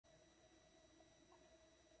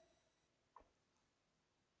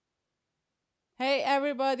Hey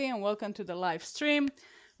everybody and welcome to the live stream.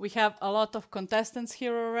 We have a lot of contestants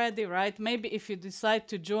here already, right? Maybe if you decide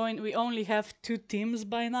to join, we only have 2 teams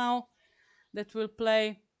by now that will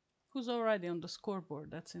play. Who's already on the scoreboard?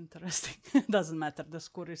 That's interesting. Doesn't matter, the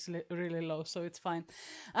score is really low, so it's fine.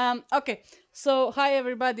 Okay, so hi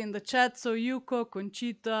everybody in the chat. So Yuko,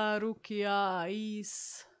 Conchita, Rukia,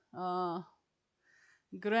 Ais,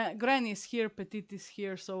 Granny is here, Petit is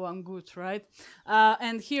here, so I'm good, right?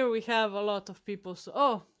 And here we have a lot of people. So,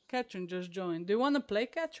 oh, Catherine just joined. Do you want to play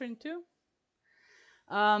Catherine too?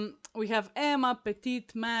 We have Emma, Petit,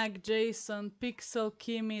 Mag, Jason, Pixel,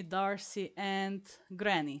 Kimi, Darcy, and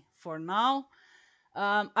Granny for now.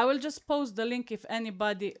 I will just post the link if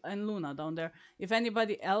anybody, and Luna down there, if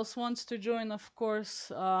anybody else wants to join, of course.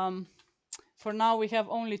 For now, we have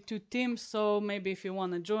only 2 teams, so maybe if you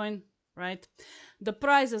want to join, right? The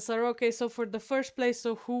prizes are okay. So for the first place,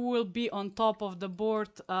 so who will be on top of the board,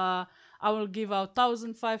 I will give out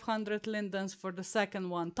 1,500 lindens. For the second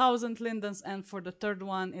one, 1,000 lindens, and for the third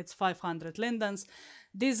one, it's 500 lindens.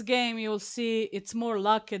 This game, you'll see, it's more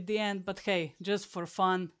luck at the end, but hey, just for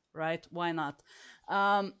fun, right? Why not?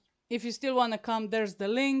 If you still want to come, there's the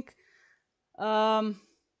link. And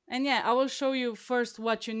yeah, I will show you first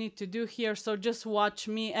what you need to do here. So just watch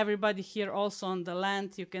me. Everybody here also on the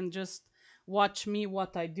land, you can just watch me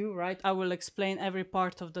what I do, right? I will explain every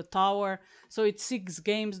part of the tower. So it's 6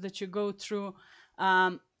 games that you go through.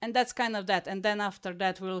 And that's kind of that. And then after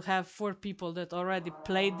that, we'll have 4 people that already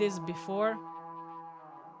played this before.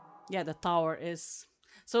 Yeah, the tower is...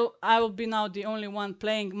 So I will be now the only one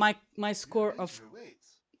playing. My score, of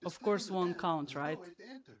course, won't count, right?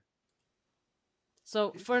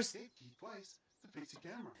 So first...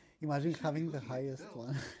 Imagine having the highest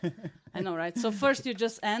one. I know, right? So first you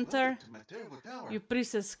just enter, you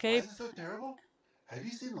press escape. Why is it so terrible? Have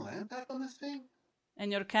you seen the land pack on this thing?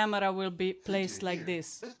 And your camera will be placed like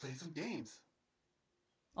this. Let's play some games.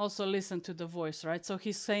 Also listen to the voice, right? So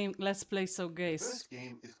he's saying, let's play some games. First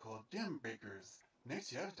game is called Gem Breakers.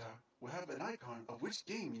 Next avatar will have an icon of which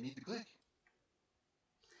game you need to click.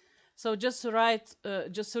 So just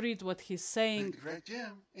read what he's saying. Click the correct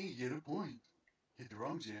gem and you get a point. Hit the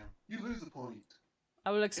wrong gem, you lose a point.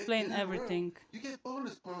 I will explain everything. You get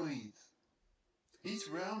bonus points. Each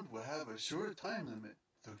round will have a shorter time limit,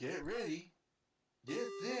 so get ready. Get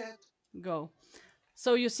set. Go.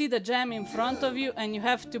 So you see the gem in front of you and you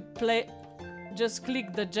have to play, just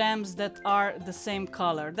click the gems that are the same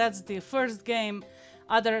color. That's the first game.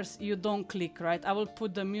 Others you don't click, right? I will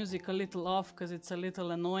put the music a little off because it's a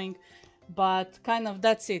little annoying, but kind of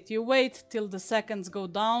that's it. You wait till the seconds go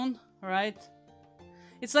down, right?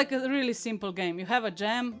 It's like a really simple game. You have a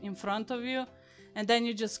gem in front of you and then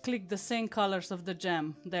you just click the same colors of the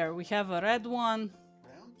gem. There, we have a red one.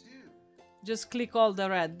 Round 2. Just click all the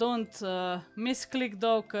red. Don't misclick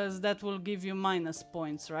though, because that will give you minus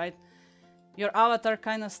points, right? Your avatar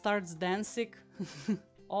kind of starts dancing.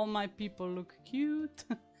 All my people look cute.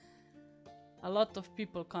 A lot of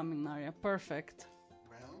people coming, Naria. Perfect.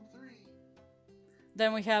 Round 3.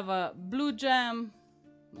 Then we have a blue gem.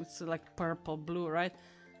 It's like purple, blue, right?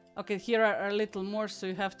 Okay, here are a little more, so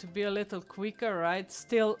you have to be a little quicker, right?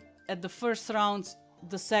 Still, at the first rounds,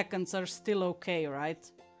 the seconds are still okay, right?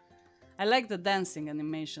 I like the dancing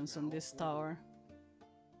animations on this tower.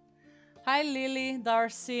 Hi Lily,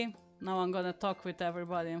 Darcy. Now I'm gonna talk with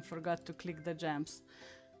everybody and forgot to click the gems.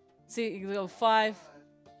 See, you go 5.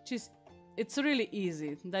 It's really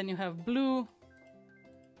easy. Then you have blue.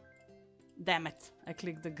 Damn it, I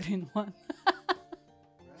clicked the green one.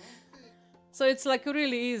 So it's like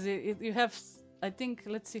really easy. You have, I think,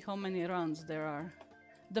 let's see how many rounds there are.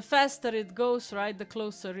 The faster it goes, right, the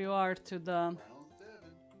closer you are to the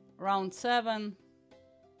round 7.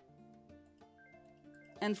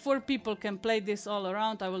 And 4 people can play this all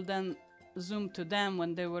around. I will then zoom to them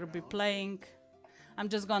when they will be playing. I'm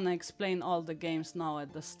just gonna explain all the games now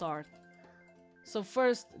at the start. So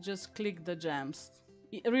first, just click the gems.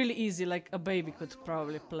 Really easy, like a baby could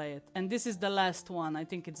probably play it. And this is the last one. I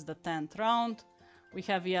think it's the 10th round. We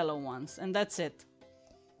have yellow ones, and that's it.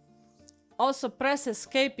 Also, press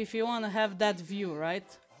escape if you want to have that view, right?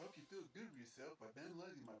 I hope you feel good with yourself by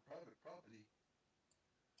vandalizing my private property.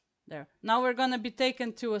 There. Now we're gonna be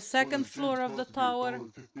taken to a second floor of the tower.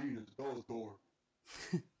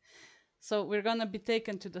 So we're gonna be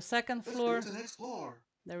taken to the second floor. Let's go to the next floor.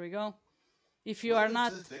 There we go. If you are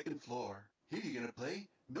not... to the second floor. Here you're gonna play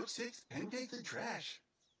milkshakes, pancakes, and trash.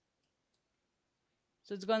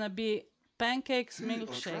 So it's gonna be pancakes, Food or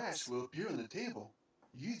milkshakes. trash will appear on the table.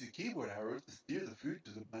 Use your keyboard arrows to steer the food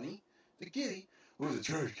to the bunny, the kitty, or the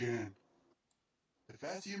trash can. The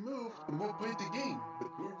faster you move, the more points you gain. But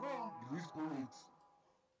if you're wrong, you these points.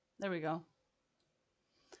 There we go.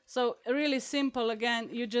 So really simple again.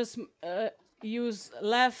 You just use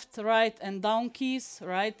left, right, and down keys,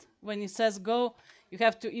 right? When it says go, you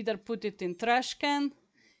have to either put it in trash can,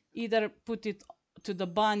 either put it to the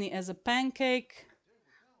bunny as a pancake,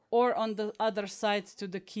 or on the other side to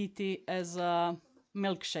the kitty as a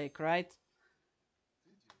milkshake, right?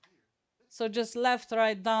 So just left,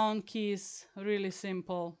 right, down keys, really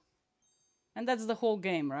simple. And that's the whole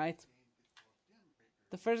game, right?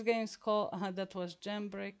 The first game is called, that was Jam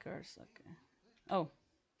Breakers, okay. Oh,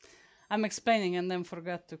 I'm explaining and then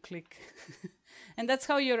forgot to click. And that's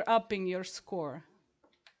how you're upping your score.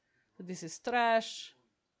 So this is trash,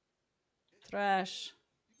 trash.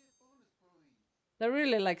 They're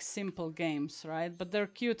really like simple games, right? But they're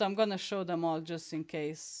cute. I'm gonna show them all just in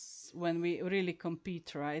case when we really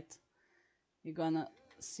compete, right? You're gonna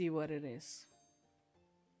see what it is.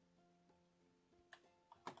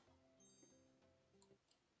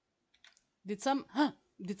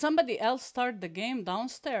 Did somebody else start the game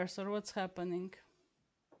downstairs or what's happening?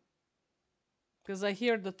 Because I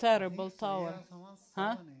hear the terrible So, tower. yeah, someone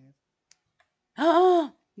Huh? sat on it. Ah,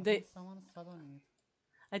 I they. think someone sat on it.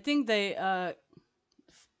 I think they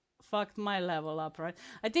fucked my level up, right?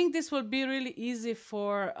 I think this will be really easy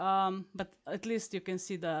for, but at least you can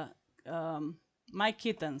see the my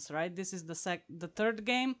kittens, right? This is the third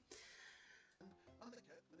game. On the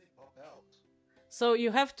cat when they pop out. So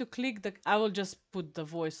you have to click the. I will just put the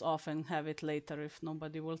voice off and have it later if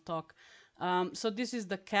nobody will talk. So this is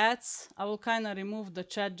the cats. I will kind of remove the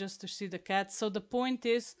chat just to see the cats. So the point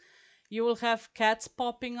is, you will have cats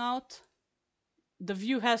popping out. The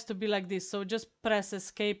view has to be like this. So just press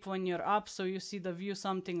escape when you're up, so you see the view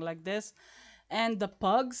something like this. And the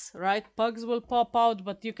pugs, right? Pugs will pop out,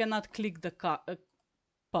 but you cannot click the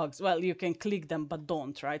pugs. Well, you can click them, but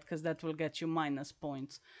don't, right? Because that will get you minus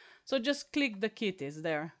points. So just click the kitties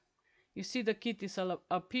there. You see the kitties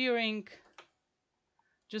appearing.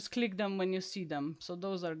 Just click them when you see them. So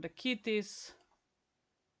those are the kitties.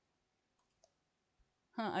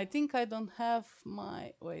 I think I don't have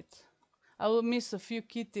my... Wait. I will miss a few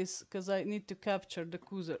kitties because I need to capture the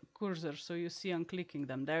cursor so you see I'm clicking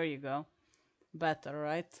them. There you go. Better,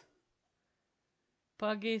 right?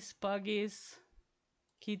 Puggies, puggies,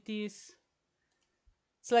 kitties.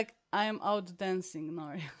 It's like I am out dancing,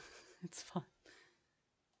 Naria. It's fun.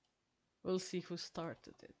 We'll see who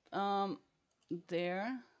started it.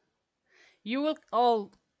 There. You will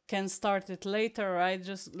all can start it later, right?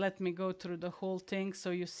 Just let me go through the whole thing so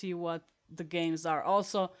you see what the games are.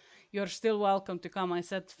 Also, you're still welcome to come. I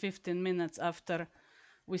said 15 minutes after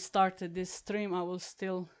we started this stream, I will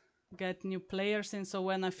still get new players in. So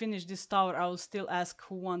when I finish this tower, I will still ask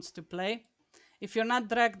who wants to play. If you're not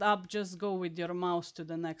dragged up, just go with your mouse to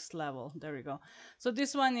the next level. There we go. So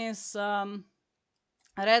this one is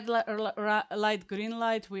red light, green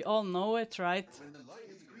light. We all know it, right? When the light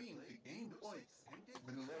is green, you gain points.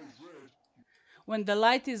 When the light is red, When the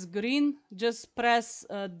light is green, just press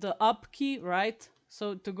the up key, right?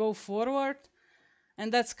 So to go forward.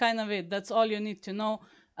 And that's kind of it. That's all you need to know.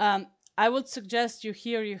 I would suggest you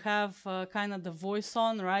here you have kind of the voice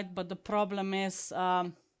on, right? But the problem is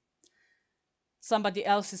somebody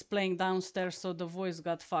else is playing downstairs, so the voice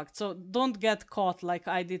got fucked. So don't get caught like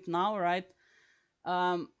I did now, right?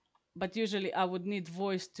 But usually I would need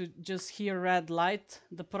voice to just hear red light.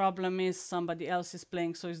 The problem is somebody else is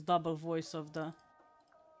playing, so it's double voice of the...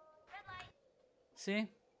 See?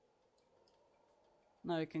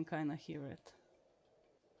 Now you can kind of hear it.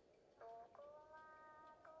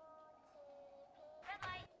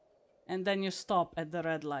 And then you stop at the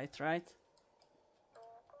red light, right?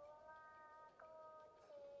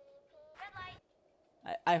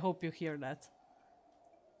 I hope you hear that.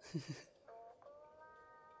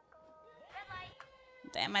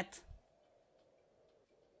 Damn it.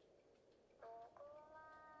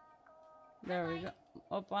 There we go.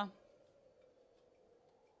 Opa.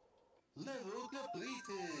 level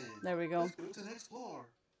completed. There we go. Let's go to the next floor.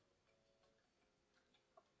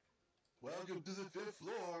 Welcome to the 5th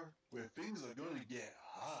floor, where things are gonna get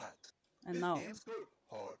hot. And This now. game's called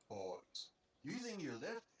Hot Pots. Using your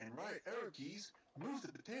left and right arrow keys, move the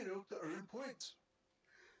potato to earn points.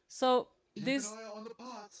 So Keep this... an eye on the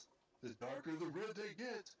pots. The darker the red they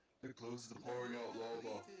get, the closer to pouring out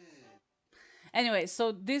lava. Anyway,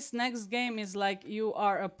 so this next game is like you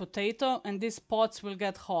are a potato and these pots will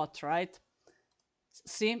get hot, right?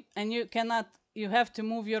 See? And you have to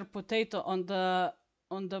move your potato on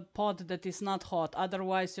the pot that is not hot.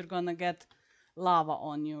 Otherwise you're gonna get lava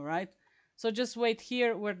on you, right? So just wait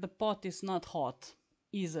here where the pot is not hot.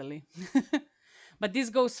 Easily. But this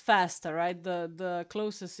goes faster, right? The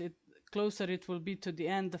closer it will be to the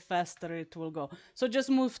end, the faster it will go. So just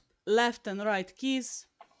move left and right keys.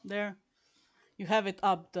 There. You have it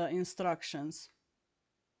up, the instructions.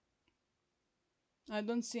 I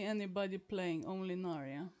don't see anybody playing, only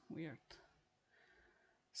Naria. Weird.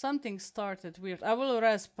 Something started weird. I will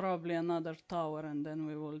res probably another tower and then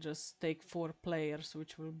we will just take 4 players,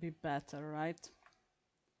 which will be better, right?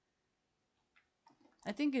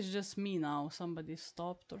 I think it's just me now. Somebody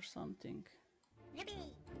stopped or something.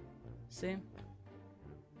 Yippee! See?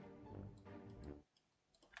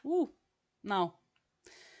 Ooh! Now.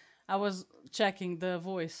 I was checking the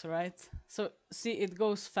voice, right? So, see, it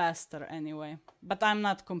goes faster anyway. But I'm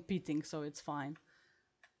not competing, so it's fine.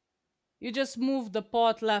 You just move the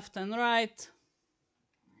pot left and right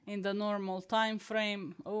in the normal time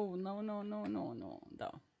frame. Oh, no, no, no, no, no,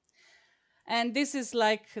 no. And this is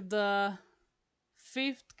like the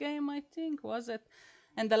 5th game, I think, was it?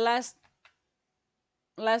 And the last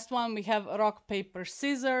one we have rock, paper,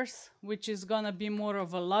 scissors, which is gonna be more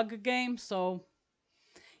of a luck game. So,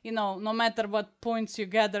 you know, no matter what points you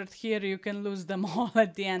gathered here, you can lose them all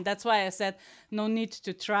at the end. That's why I said no need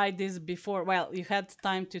to try this before. Well, you had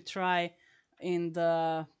time to try in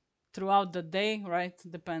the throughout the day, right?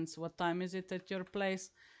 Depends what time is it at your place.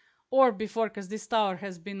 Or before, because this tower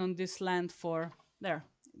has been on this land for... There,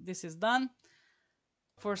 this is done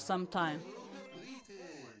for some time.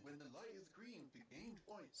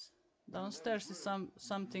 Downstairs is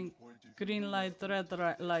something green light, red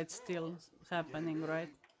light still happening, right?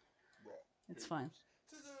 It's fine.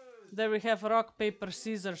 There we have rock, paper,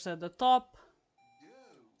 scissors at the top.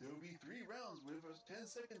 There will be 3 rounds with a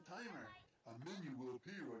 10-second timer. A menu will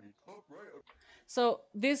appear on your top right. So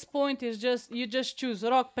this point is just, you just choose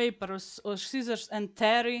rock, paper, or scissors, and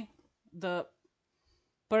Terry, the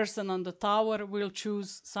person on the tower, will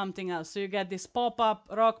choose something else. So you get this pop-up,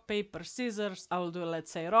 rock, paper, scissors. I will do,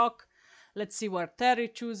 let's say, rock. Let's see what Terry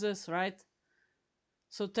chooses, right?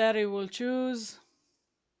 So Terry will choose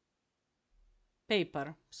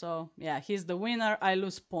paper. So yeah, he's the winner. I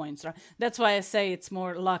lose points, right? That's why I say it's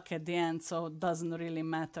more luck at the end, so it doesn't really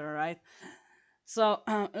matter, right? So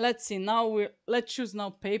let's see. Now let's choose now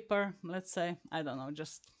paper. Let's say, I don't know,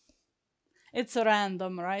 just it's a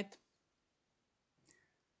random, right?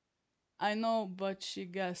 I know, but she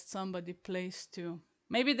guessed somebody plays too.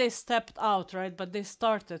 Maybe they stepped out, right? But they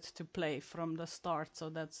started to play from the start, so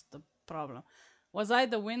that's the problem. Was I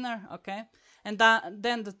the winner? Okay. And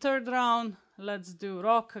then the 3rd round, let's do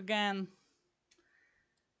rock again.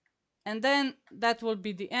 And then that will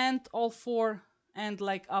be the end, all 4. And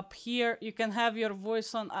like up here, you can have your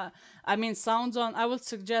voice on, sounds on. I would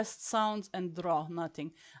suggest sounds and draw,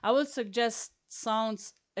 nothing. I would suggest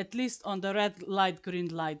sounds at least on the red light, green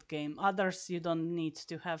light game. Others you don't need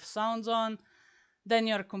to have sounds on. Then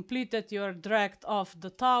you're completed, you're dragged off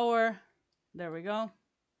the tower. There we go.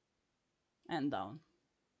 And down.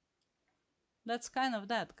 That's kind of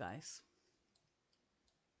that, guys.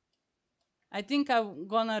 I think I'm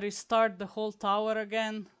gonna restart the whole tower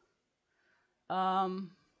again.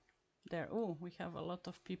 There. Oh, we have a lot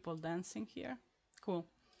of people dancing here. Cool.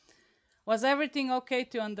 Was everything okay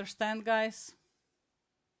to understand, guys?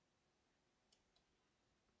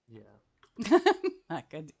 Yeah.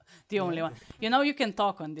 Okay, the only one. You know, you can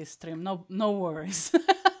talk on this stream. No worries.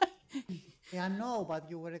 Yeah, no, but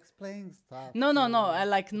you were explaining stuff. No. so I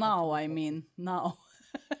like you had to now. be I focused. mean now.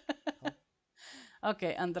 Oh.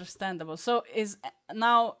 Okay, understandable. So is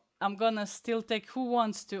now I'm gonna still take. Who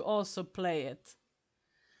wants to also play it?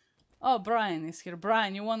 Oh, Brian is here.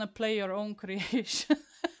 Brian, you wanna play your own creation?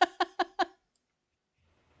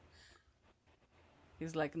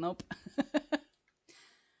 He's like, nope.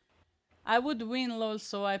 I would win, lol,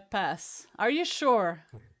 so I pass. Are you sure?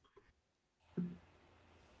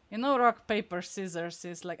 You know, rock, paper, scissors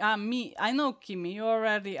is like, me. I know, Kimi, you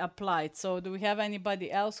already applied. So do we have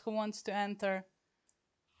anybody else who wants to enter?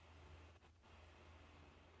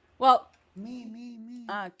 Well, Me.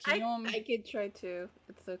 Kiyomi. I could try to.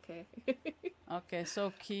 It's okay. Okay,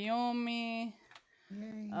 so Kiyomi,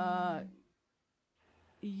 Yay.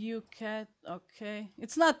 you cat. Okay,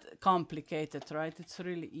 it's not complicated, right? It's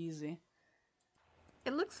really easy.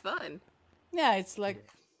 It looks fun. Yeah, it's like,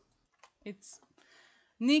 it's.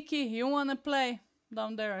 Nikki, you wanna play?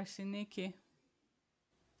 Down there, I see Nikki.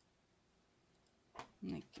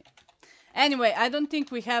 Nikki. Anyway, I don't think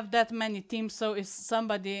we have that many teams, so if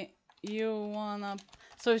somebody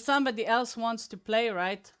so if somebody else wants to play,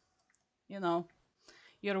 right? You know,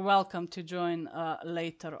 you're welcome to join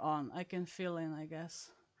later on. I can fill in, I guess.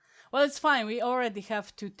 Well, it's fine. We already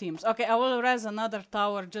have 2 teams. Okay, I will raise another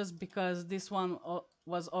tower just because this one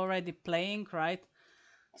was already playing, right?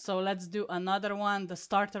 So let's do another one, the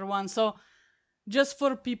starter one. So just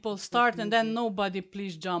 4 people start and then nobody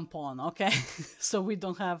please jump on, okay? So we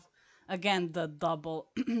don't have, again, the double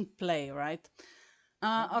play, right?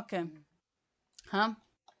 Okay. Huh?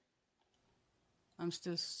 I'm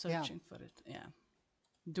still searching for it. Yeah.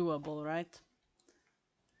 Doable, right?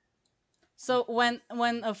 So when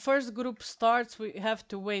a first group starts, we have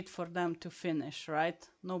to wait for them to finish, right?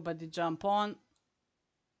 Nobody jump on,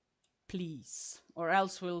 please, or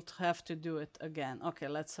else we'll have to do it again. Okay,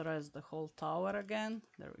 let's erase the whole tower again.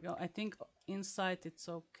 There we go. I think inside it's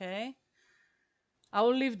okay. I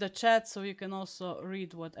will leave the chat so you can also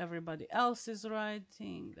read what everybody else is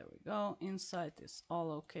writing. There we go. Inside is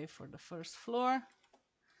all okay for the first floor.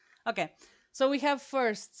 Okay, so we have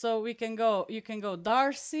first, so we can go, you can go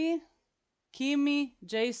Darcy, Kimi,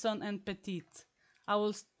 Jason, and Petite. I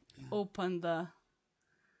will open the...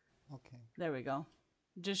 Okay. There we go.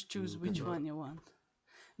 Just choose which one you want.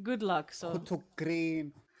 Good luck. So Who took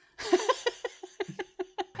green?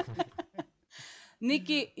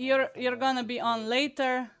 Nikki, you're gonna be on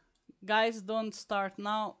later. Guys, don't start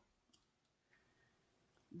now.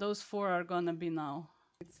 Those 4 are gonna be now.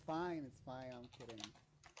 It's fine, I'm kidding.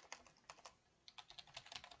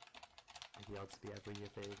 Maybe I'll just be ever in your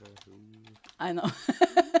favor. Ooh. I know.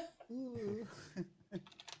 Ooh.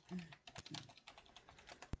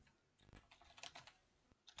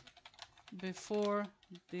 Before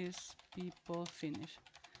these people finish.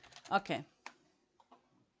 Okay.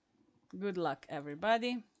 Good luck,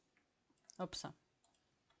 everybody. Oops.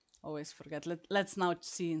 Always forget. Let's now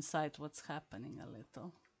see inside what's happening a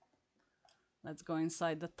little. Let's go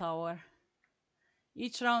inside the tower.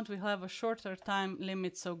 Each round will have a shorter time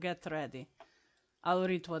limit, so get ready. I'll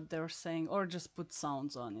read what they're saying, or just put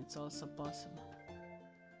sounds on. It's also possible.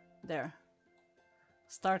 There.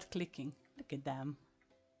 Start clicking. Look at them.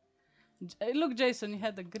 Look, Jason, you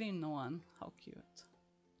had a green one. How cute.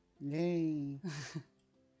 Yay.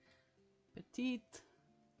 Petite.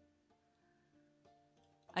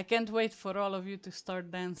 I can't wait for all of you to start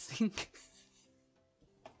dancing.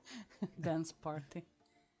 Dance party.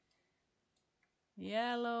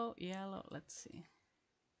 Yellow, yellow. Let's see.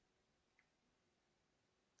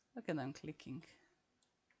 Look at them clicking.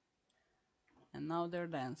 And now they're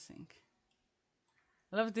dancing.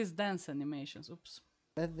 I love these dance animations. Oops.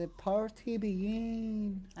 Let the party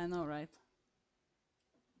begin. I know, right?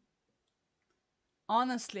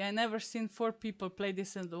 Honestly, I never seen 4 people play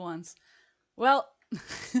this at once. Well,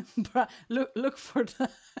 look for the...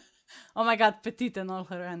 Oh my god, Petite and all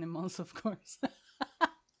her animals, of course.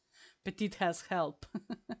 Petite has help.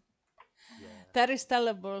 Terry's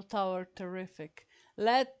Teleport Tower, terrific.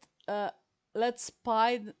 Let's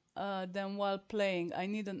spy them while playing. I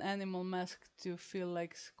need an animal mask to feel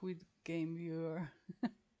like Squid Game viewer.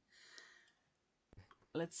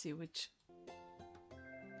 Let's see which...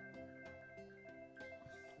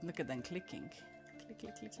 Look at them clicking. Click,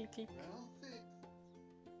 click, click, click, click. Round 6.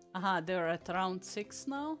 Aha, they're at round 6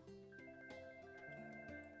 now.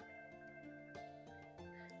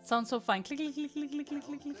 Sounds so fun. Click, click, click, click, click, click,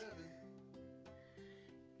 click, click.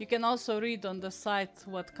 You can also read on the site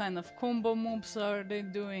what kind of combo moves are they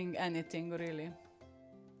doing. Anything, really.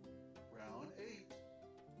 Round 8.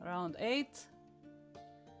 Round 8.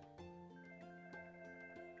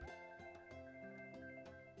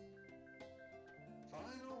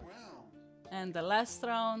 Final round. And the last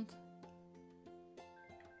round.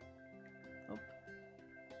 Oop.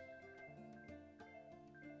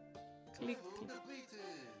 Click, Level click.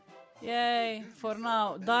 completed. Yay, for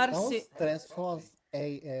now. So Darcy, stressful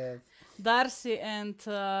AF. Darcy and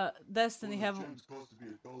Destiny have Gem's supposed to be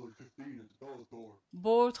 $1.15 at the dollar store.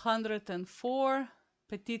 both 104.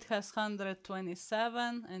 Petite has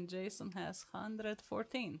 127 and Jason has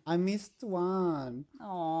 114. I missed one.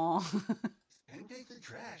 Aww. And take the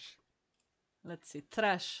trash. Let's see,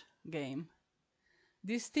 trash game.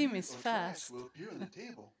 This team Food is or fast. trash will appear on the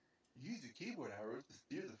table. Use the keyboard arrows to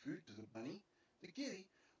steer the food to the bunny, the kitty,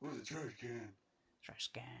 or the trash can. Trash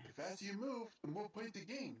can. The faster you move, the more points you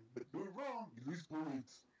gain. But do it wrong, you lose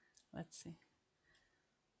points. Let's see.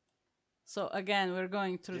 So again, we're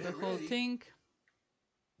going through the Get whole ready. thing.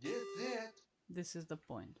 Get that. This is the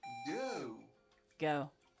point. Go.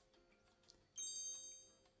 Go.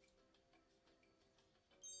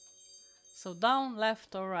 So down,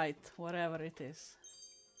 left, or right, whatever it is.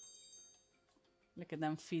 Look at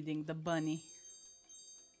them feeding the bunny.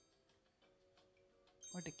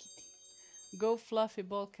 Or the kitty. Go fluffy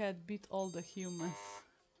ball cat, beat all the humans.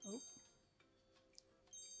 Oh.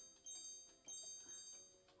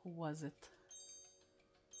 Who was it?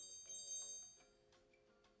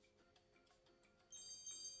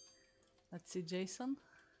 Let's see, Jason.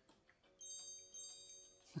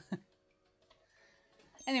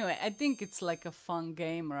 Anyway, I think it's like a fun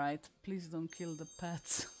game, right? Please don't kill the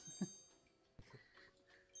pets.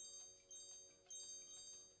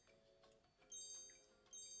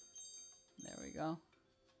 There we go.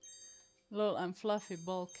 Lol, I'm Fluffy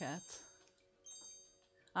Ball Cat.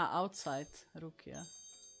 Ah, outside, Rukia.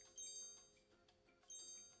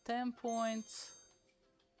 10 points.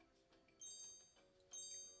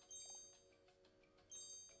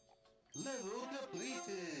 Level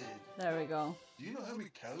completed. There we go. Do you know how many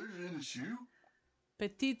calories are in a shoe?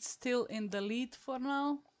 Petite's still in the lead for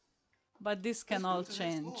now, but this can Let's go all to the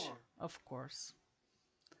next change, floor. of course.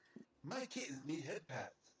 My kittens need head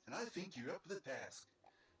pats, and I think you're up for the task.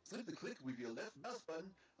 Simply click with your left mouse button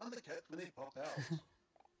on the cats when they pop out.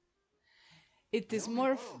 It The is only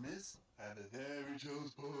more problem is, I have a very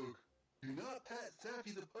jealous pug. Do not pat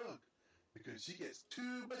Sappy the pug, because she gets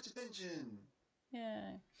too much attention.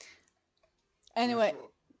 yeah. Anyway, Sure,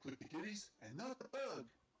 click the kitties and not the pug.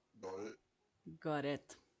 Got it. got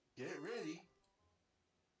it. Get ready.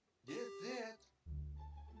 Get set.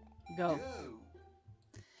 Go.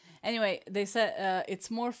 Go. Anyway, they said it's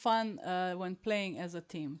more fun when playing as a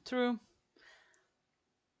team. True.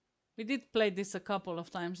 We did play this a couple of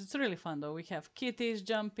times. It's really fun though. We have kitties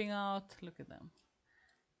jumping out. Look at them.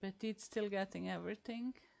 Petite still getting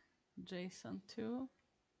everything. Jason too.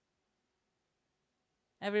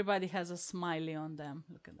 Everybody has a smiley on them.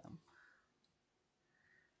 Look at them.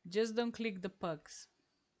 Just don't click the pugs.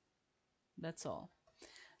 That's all.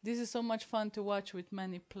 This is so much fun to watch with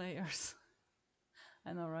many players.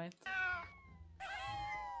 I know, right?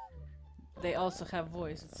 They also have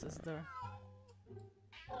voice, it says there.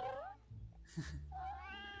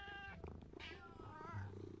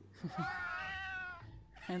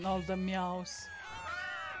 And all the meows.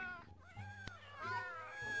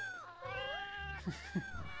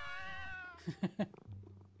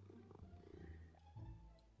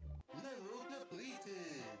 Level completed.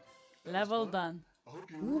 Level done. I hope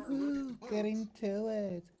you Woohoo! Getting to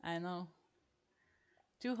it. I know.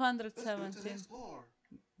 Let's go to the 217. next floor.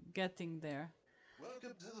 Getting there.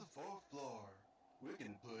 Welcome to the 4th floor. We're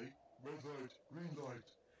gonna play red light, green light.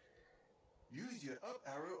 Use your up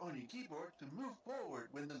arrow on your keyboard to move forward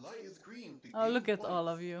when the light is green. To Oh, gain look at points. all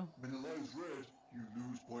of you. When the light is red, you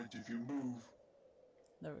lose points if you move.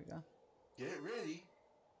 There we go. Get ready.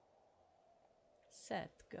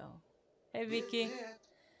 Set, go. Hey, Get Vicky. set.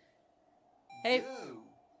 Hey, Go.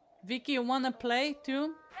 Vicky, you wanna play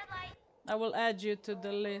too? I will add you to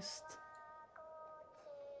the list.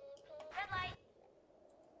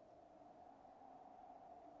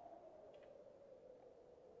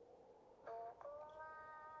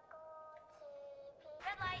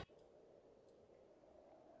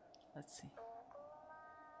 Let's see.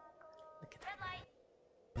 Look at that.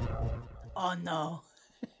 Oh no.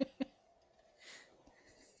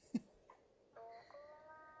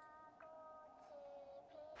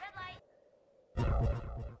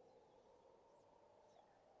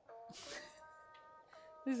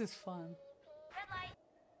 This is fun.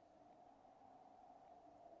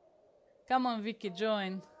 Come on, Vicky,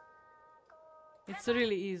 join. It's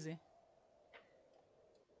really easy.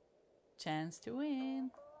 Chance to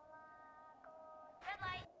win.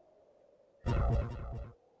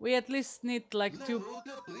 We at least need like two. Level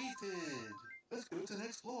completed. Let's go to the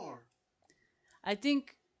next floor. I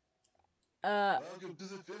think. Welcome to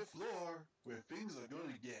the 5th floor, where things are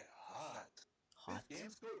gonna get hot. Hot. This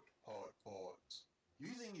game's called Hot Pots.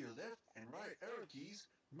 Using your left and right arrow keys,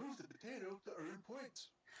 move the potato to earn points.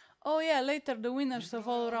 Oh yeah, later the winners Keep of an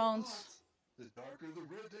eye all on the rounds. pots. The darker the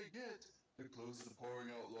red they get, the closer to pouring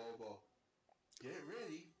out lava. Get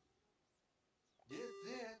ready. Get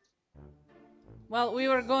set. Well, we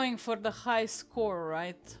were going for the high score,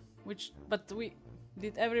 right? But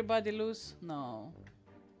did everybody lose? No.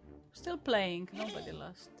 Still playing, nobody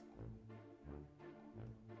lost.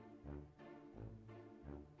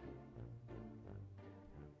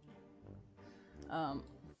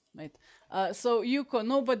 Wait. So Yuko,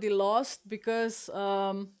 nobody lost because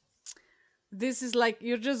this is like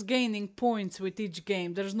you're just gaining points with each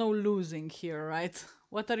game. There's no losing here, right?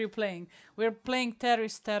 What are you playing? We're playing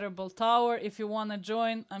Terry's Terrible Tower. If you want to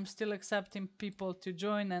join, I'm still accepting people to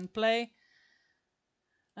join and play.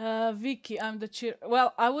 Vicky, I'm the cheer.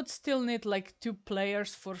 Well, I would still need like 2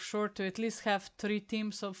 players for sure to at least have 3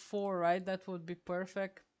 teams of 4, right? That would be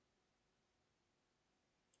perfect.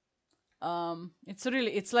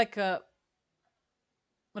 It's like a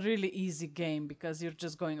really easy game because you're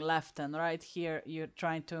just going left and right. Here you're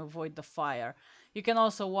trying to avoid the fire. You can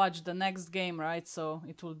also watch the next game, right? So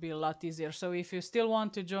it will be a lot easier. So if you still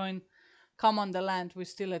want to join, come on the land. We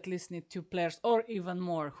still at least need 2 players or even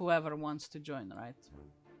more, whoever wants to join, right?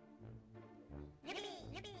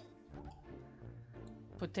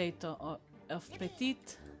 potato of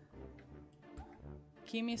Petite.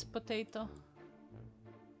 Kimi's potato.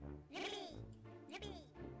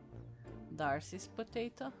 Darcy's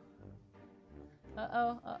potato.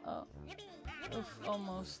 Uh-oh, uh-oh. Oof,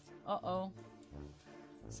 almost. Uh-oh.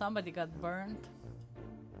 Somebody got burned.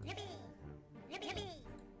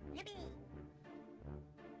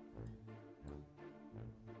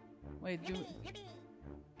 Wait,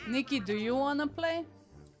 Nikki, do you wanna play?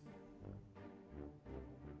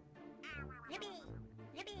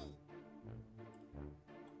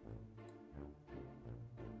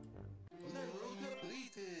 Level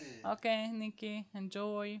completed. Okay, Nikki,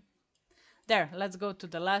 enjoy. There, let's go to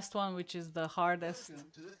the last one, which is the hardest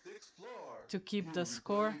Welcome to the 6th floor. to keep Here the we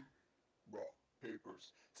score. play rock,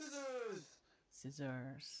 papers, scissors.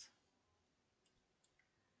 Scissors.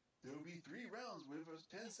 There will be 3 rounds with a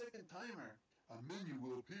 10-second timer. A menu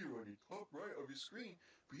will appear on the top right of your screen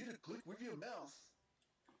for you to click with your mouse.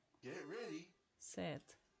 Get ready. Set.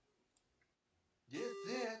 Get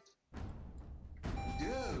set.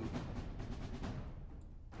 Go.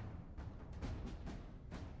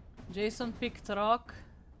 Jason picked rock.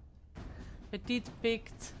 Petite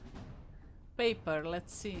picked paper.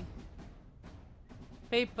 Let's see.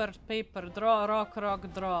 Paper, paper, draw, rock,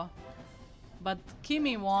 rock, draw. But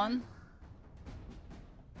Kimi won.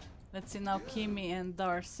 Let's see now, Kimi and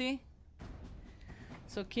Darcy.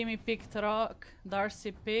 So Kimi picked rock,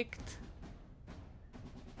 Darcy picked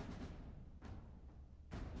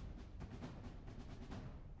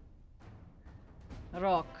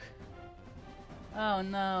rock. Oh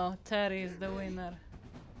no, Terry is the winner.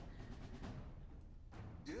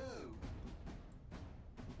 Go.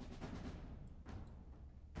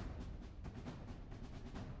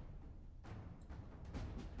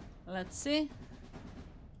 Let's see.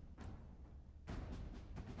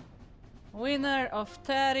 Winner of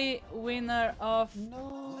Terry, winner of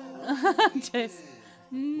No. Jason.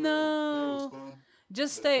 Well, that No. was fun.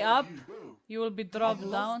 Just Let's stay go, up. you go. You will be dropped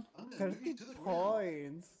lost down. I'm gonna move 30 you to the ground.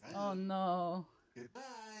 points. Oh no.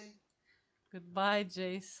 Goodbye. Goodbye,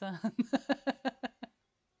 Jason. I'll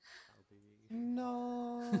be.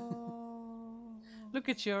 No. Look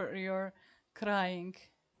at your crying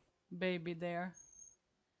baby there.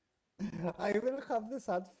 I will have the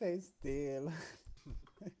sad face still.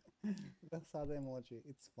 The sad emoji.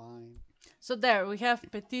 It's fine. So there we have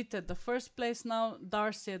Petite at the first place now,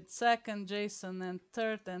 Darcy at second, Jason at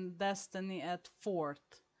third, and Destiny at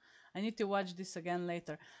fourth. I need to watch this again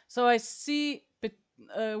later. So I see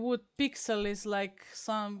Wood Pixel is like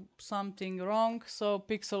something wrong. So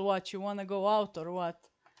Pixel, what, you wanna go out or what?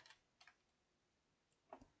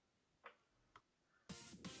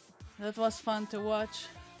 That was fun to watch.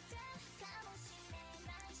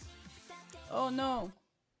 Oh no,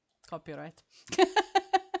 copyright.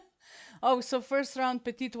 Oh, so first round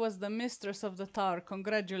Petite was the mistress of the tower.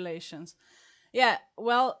 Congratulations. Yeah,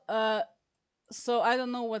 well, so I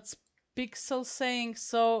don't know what's Pixel saying.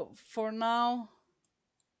 So for now,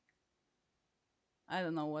 I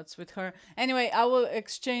don't know what's with her. Anyway, I will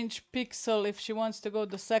exchange Pixel if she wants to go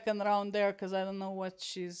the second round there, because I don't know what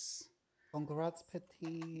she's Congrats,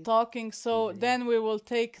 Petit. talking. So then we will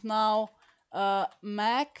take now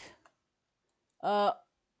Mac,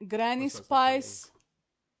 Granny What's supposed to Spice,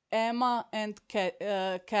 Emma, and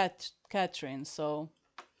Catherine. So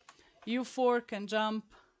you four can jump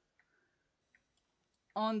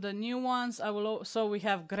on the new ones. I will. So we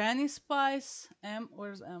have Granny Spice.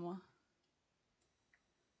 Where's Emma?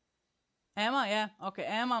 Emma, yeah. Okay,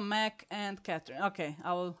 Emma, Mac, and Catherine. Okay,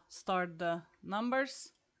 I will start the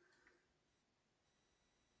numbers.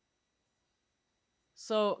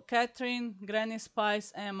 So Catherine, Granny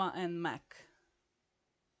Spice, Emma, and Mac.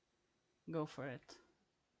 Go for it.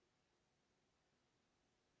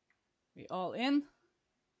 We all in?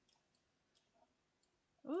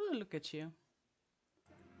 Ooh, look at you.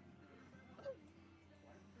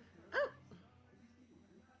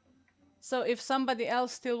 So if somebody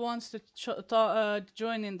else still wants to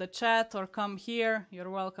join in the chat or come here, you're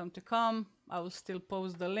welcome to come. I will still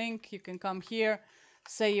post the link. You can come here,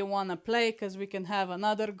 say you want to play, because we can have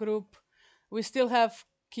another group. We still have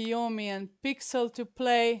Kiyomi and Pixel to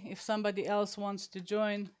play. If somebody else wants to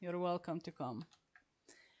join, you're welcome to come.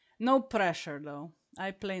 No pressure though.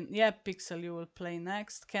 I play. Yeah, Pixel, you will play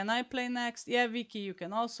next. Can I play next? Yeah, Vicky, you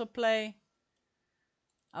can also play.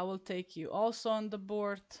 I will take you also on the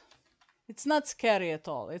board. It's not scary at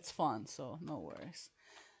all. It's fun, so no worries.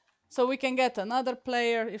 So we can get another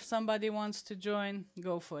player if somebody wants to join.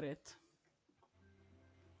 Go for it.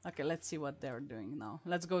 Okay, let's see what they're doing now.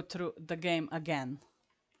 Let's go through the game again.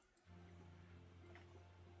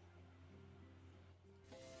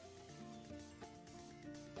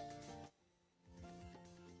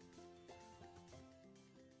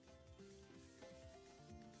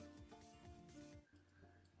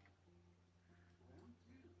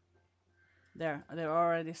 There, they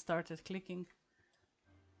already started clicking.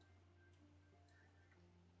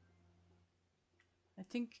 I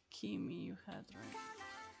think Kimi you had, right?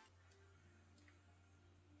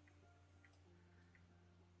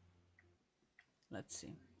 Let's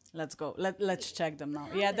see. Let's go. Let's check them now.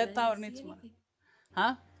 Yeah, that tower needs more.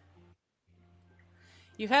 Huh?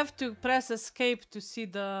 You have to press escape to see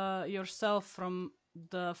the yourself from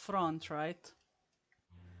the front, right?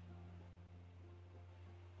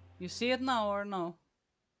 You see it now or no?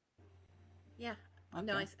 Yeah. Okay.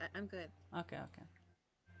 No, I'm good. Okay, okay.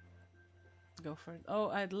 Go for it. Oh,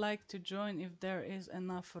 I'd like to join if there is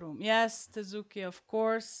enough room. Yes, Tezuki, of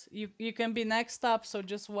course. You can be next up, so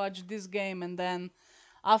just watch this game and then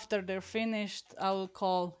after they're finished, I will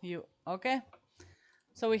call you. Okay?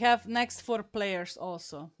 So we have next 4 players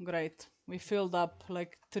also. Great. We filled up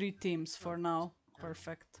like 3 teams for now.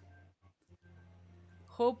 Perfect.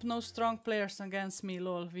 Hope no strong players against me,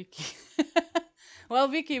 lol, Vicky. Well,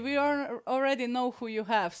 Vicky, we already know who you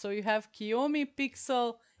have. So you have Kiyomi,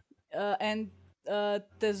 Pixel, and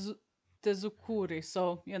Tezukuri.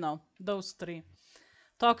 So, you know, those 3.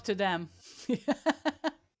 Talk to them.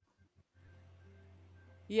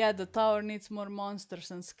 Yeah, the tower needs more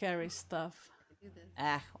monsters and scary stuff. Do this.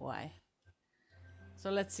 Ah, why?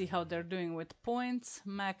 So let's see how they're doing with points.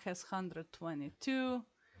 Mac has 122.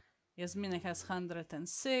 Yasmina has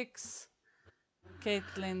 106.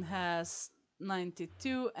 Caitlin has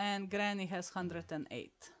 92. And Granny has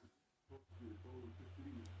 108.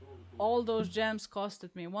 All those gems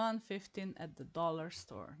costed me $1.15 at the dollar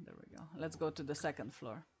store. There we go. Let's go to the second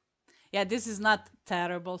floor. Yeah, this is not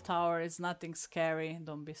terrible tower. It's nothing scary.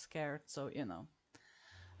 Don't be scared. So, you know.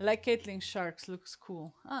 I like Caitlin Sharks. Looks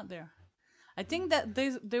cool. Ah, there. I think that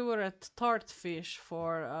they were at Tartfish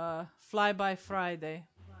for Flyby Friday.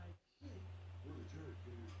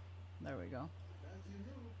 There we go.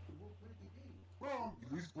 Wrong, you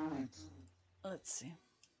lose points. Let's see.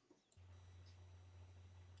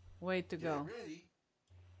 Way to Get go. ready.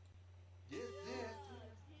 Get set.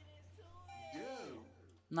 Go.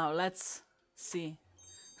 Now let's see.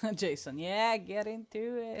 Jason, yeah, get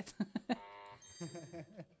into it.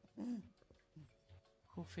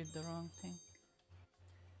 Who fit the wrong thing?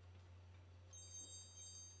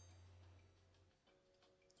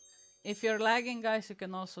 If you're lagging, guys, you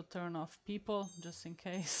can also turn off people, just in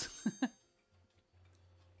case.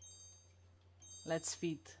 Let's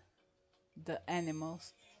feed the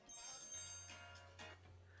animals.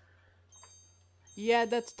 Yeah,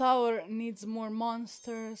 that tower needs more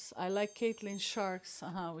monsters. I like Caitlin Sharks.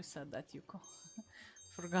 We said that, Yuko.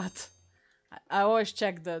 Forgot. I always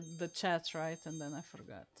check the chat, right? And then I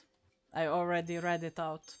forgot. I already read it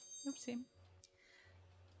out. Oopsie.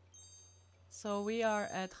 So we are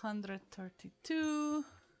at 132.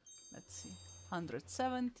 Let's see.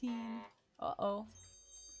 117. Uh-oh.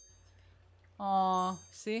 Oh,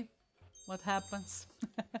 see? What happens?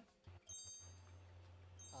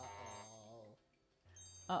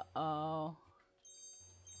 Uh-oh.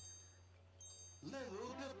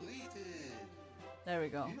 Level depleted. There we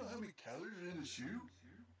go. You know how many calories are in a shoe?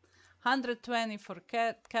 120 for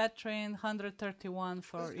Katrin, 131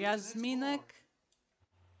 for Let's go to the next Yasminek. floor.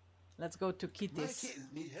 Let's go to My Kitties. kittens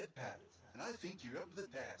need head pats, and I think you're up to the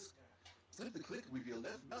task. Simply click with your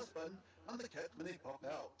left mouse button on the cat when they pop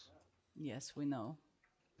out. Yes, we know.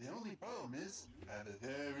 The only problem is, I have a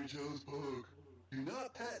very jealous pug. Do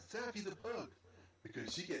not pat Sappy the pug,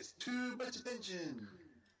 because she gets too much attention.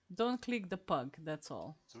 Don't click the pug, that's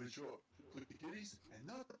all. So in short, click the kitties and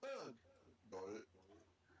not the pug. Got it?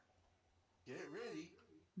 Get ready.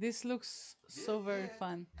 This looks so very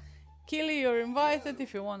fun. Killy, you're invited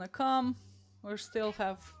if you wanna come. We still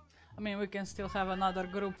have... I mean, we can still have another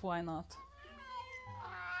group, why not?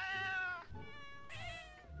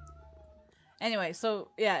 Anyway, so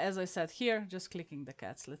yeah, as I said here, just clicking the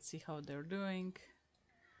cats. Let's see how they're doing.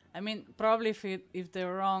 I mean, probably if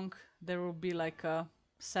they're wrong, there will be like a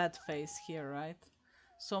sad face here, right?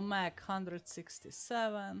 So Mac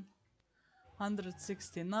 167,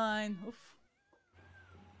 169. Oof.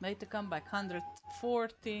 Way to come back.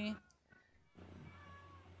 140.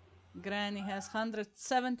 Granny has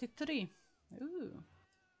 173. Ooh.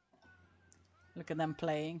 Look at them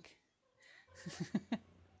playing.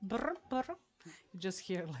 Brr, brr. You just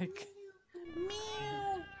hear like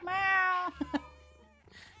meow, meow.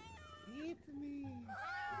 Eat me.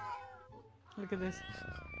 Look at this.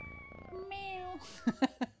 Meow.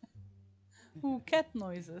 Ooh, cat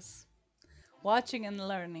noises. Watching and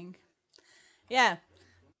learning. Yeah.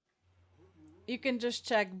 You can just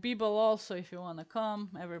check Beeble also if you wanna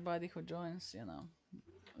come. Everybody who joins, you know.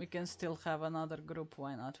 we can still have another group.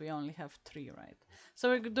 Why not? We only have 3, right? So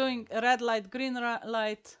we're doing a red light, green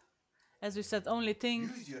light. As we said, only thing.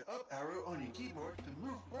 Use your up arrow on your keyboard to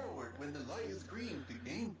move forward when the light is green to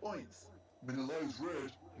gain points. When the light is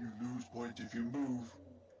red, you lose points if you move.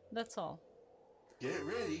 That's all. Get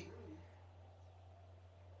ready.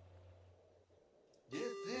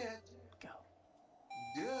 Get set. Go.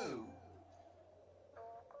 Go.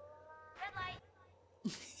 Red light.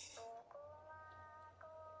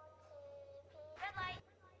 Red light.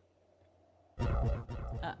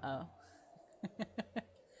 Uh-oh.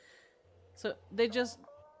 So they just...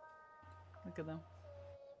 Look at them.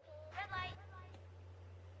 Red light.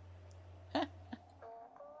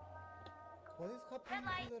 What is happening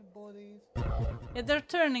to their bodies? Yeah, they're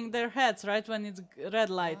turning their heads, right? When it's red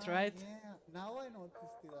light, Ah, right? Yeah, now I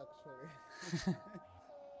noticed it actually.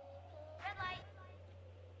 Red light.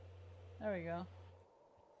 There we go.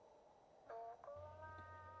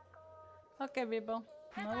 Okay, people.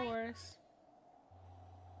 No worries.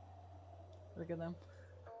 Look at them.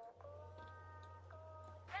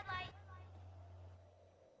 Red light.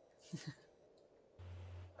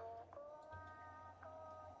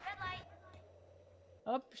 Red light.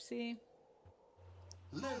 Oopsie.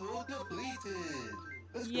 Level completed.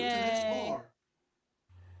 Let's go to the Yay. next floor.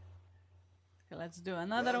 Okay, let's do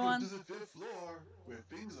another Welcome one. to the 5th floor, where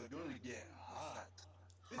things are gonna get hot.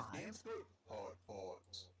 This game's called Hot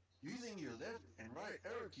Pots. Using your left and right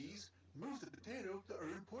arrow keys, move the potato to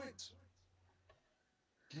earn points.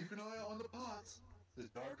 Keep an eye out on the pots. The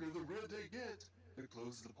darker the red they get, the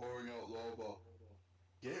closer to pouring out lava.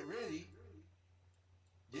 Get ready.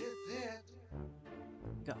 Get set.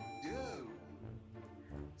 Go. Go.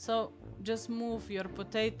 So just move your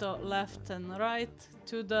potato left and right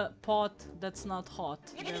to the pot that's not hot.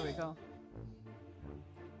 There we go.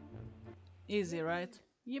 Easy, right?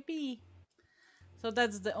 Yippee! So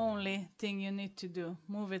that's the only thing you need to do.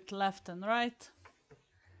 Move it left and right.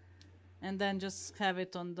 And then just have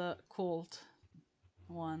it on the cold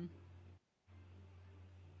one.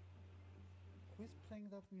 Who is playing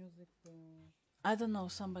that music though? I don't know,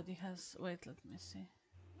 somebody has... Wait, let me see.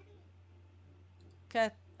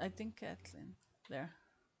 I think Kathleen. There.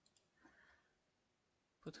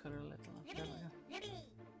 Put her a little up. There we go.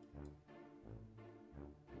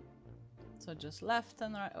 So just left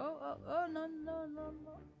and right. Oh, oh, oh, no, no, no,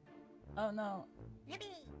 no. Oh, no.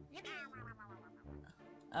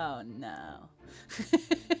 Oh, no.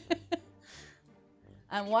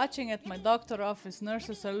 I'm watching at my doctor office.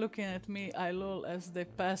 Nurses are looking at me, I lol, as they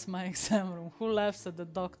pass my exam room. Who laughs at the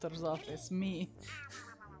doctor's office? Me.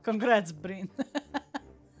 Congrats, Bryn.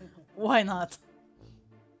 Why not?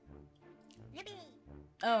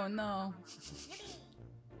 Oh no.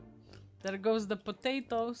 There goes the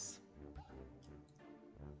potatoes.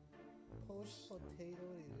 Post potato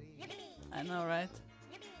release. I know, right?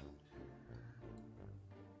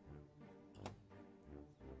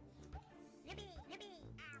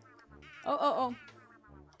 Oh, oh, oh.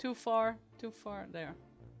 Too far, too far. There.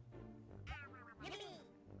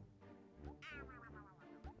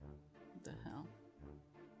 What the hell?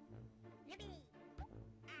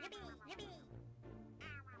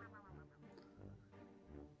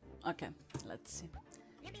 Okay, let's see.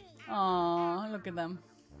 Oh, look at them.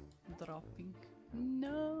 Dropping.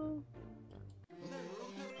 No.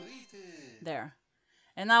 Level completed. There.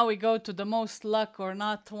 And now we go to the most luck or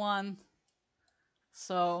not one.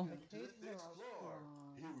 So, To the 6th floor.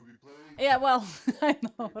 Here we'll be playing. yeah, well, I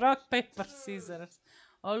know. Rock, paper, scissors.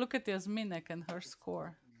 Oh, look at Yasminek and her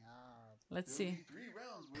score. Yeah. Let's There'll see. be 3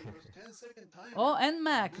 rounds with a 10-second timer. Oh, and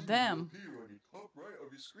Mac, Movement damn. will appear on the top right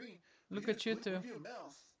of your screen. Look Begin at you to two. click with your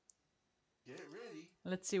mouse. Get ready.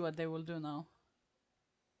 Let's see what they will do now.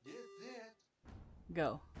 Get set.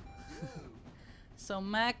 Go. Go. So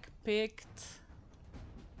Mac picked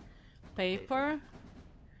paper.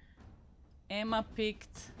 Emma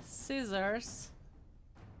picked scissors.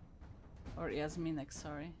 Or Yasminek,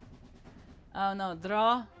 sorry. Oh no,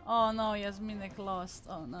 draw. Oh no, Yasminek lost.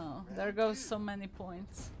 Oh no, there goes so many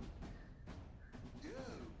points. Go.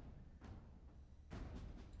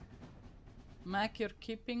 Mac, you're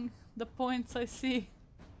keeping the points, I see.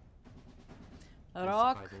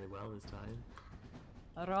 Rock, Surprisingly well this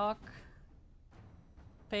time. rock,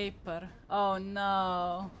 paper. Oh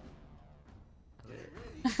no. Get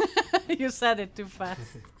ready. You said it too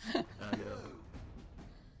fast. I know.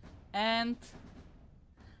 And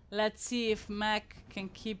let's see if Mac can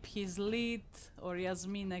keep his lead or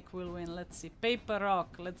Yasminek will win. Let's see. Paper,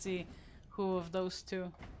 rock. Let's see who of those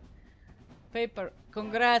two. Paper.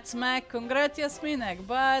 Congrats, Mac. Congrats, Yasminek.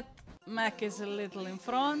 But Mac is a little in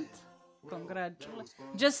front. Congratulations.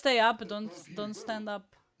 Just stay up. Don't stand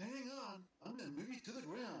up.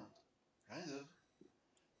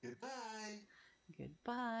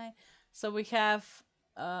 Bye. So we have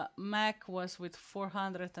Mac was with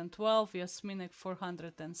 412, Yasminek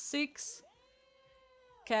 406,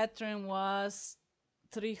 Catherine was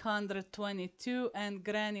 322, and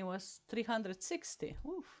Granny was 360.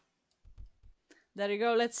 Oof. There you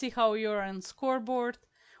go. Let's see how you're on scoreboard.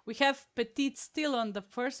 We have Petite still on the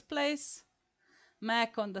first place,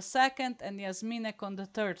 Mac on the second, and Yasminek on the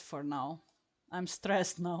third for now. I'm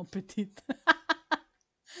stressed now, Petite.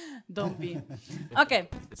 Don't be. Okay,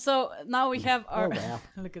 so now we have our. Oh, well.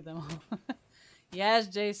 Look at them all. Yes,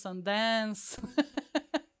 Jason, dance.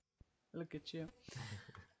 Look at you.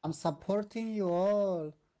 I'm supporting you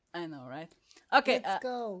all. I know, right? Okay, Let's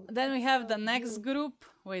go. then we Let's have go, the next you. group.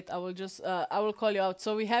 Wait, I will just, I will call you out.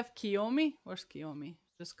 So we have Kiyomi. Where's Kiyomi?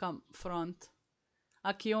 Just come front.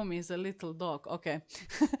 Ah, Kiyomi is a little dog. Okay.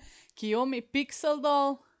 Kiyomi Pixel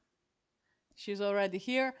Doll. She's already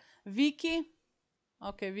here. Vicky.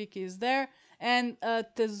 Okay, Vicky is there. And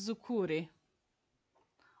Tezukuri.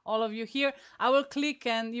 All of you here. I will click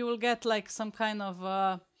and you will get like some kind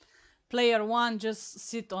of player one. Just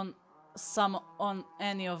sit on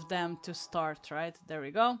any of them to start, right? There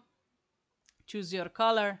we go. Choose your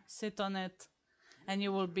color, sit on it, and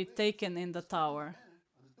you will be taken in the tower.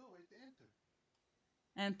 On the doorway to enter.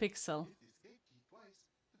 And Pixel, Hit the escape key twice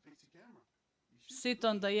to fix your camera. You should sit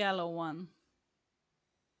on the yellow one.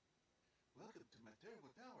 Welcome to my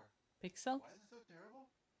terrible tower. Pixel? Why is it so terrible?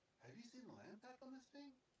 Have you seen the land pack on this thing?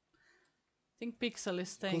 I think Pixel is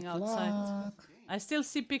staying Good outside. luck. I still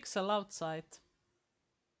see Pixel outside.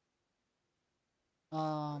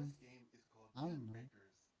 This game is called I don't Game know.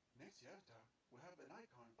 Breakers. Next avatar will have an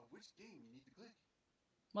icon of which game you need to click.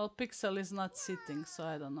 Well, Pixel is not sitting, so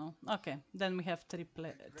I don't know. Okay, then we have three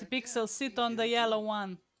play. Correct Pixel, jam. sit You on get the a yellow point.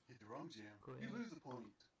 one. Hit the wrong jam. Go You ahead. lose a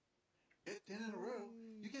point. Get 10 in a row.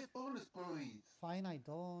 You get bonus points. Fine, I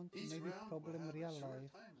don't. Each Maybe round problem will have real a short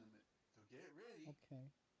life. time limit. So get ready. Okay.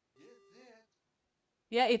 Get set.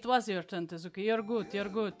 Yeah, it was your turn, Tezuki. You're good, you're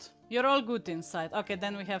good. You're all good inside. Okay,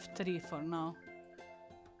 then we have three for now.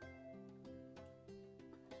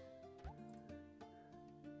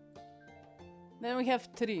 Then we have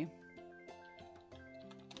three.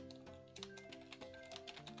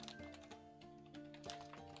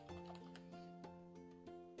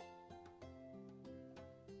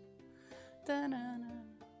 Ta-na-na.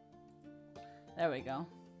 There we go.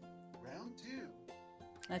 Round 2.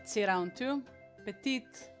 Let's see round 2.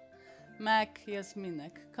 Petite, Mac,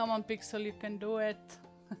 Yasminek. Come on, Pixel, you can do it.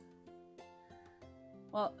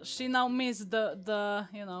 Well, she now missed the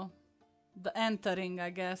you know, the entering, I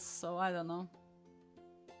guess, so I don't know.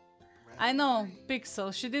 I Round know, 3.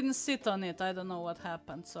 Pixel, she didn't sit on it, I don't know what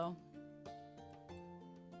happened, so.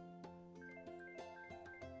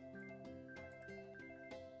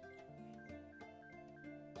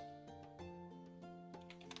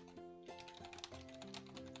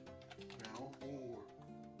 Round 4.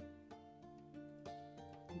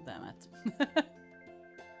 Damn it.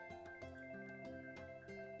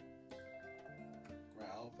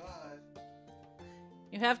 Round 5.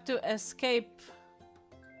 You have to escape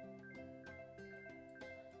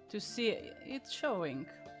to see it showing.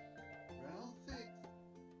 Round 6.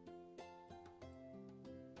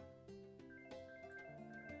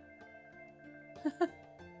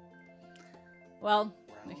 Well,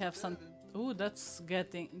 we Round have some. 7. Ooh, that's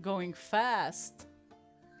going fast.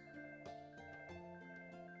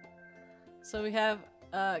 So we have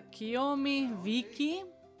Kiyomi, Vicky.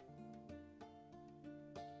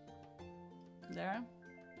 There.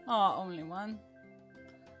 Oh, only one.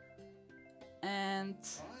 And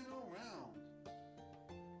Final round.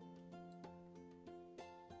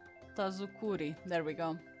 Tazukuri. There we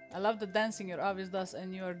go. I love the dancing your obvious does,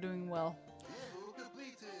 and you are doing well. Level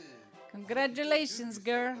completed. Congratulations, Stop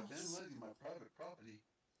girls. vandalizing my private property.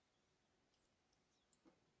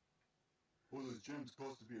 All those gems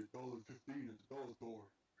cost to be $1.15 at the dollar store.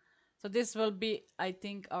 So this will be, I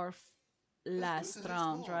think, our last next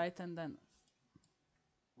round, floor. right? And then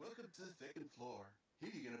Welcome to the second floor. Here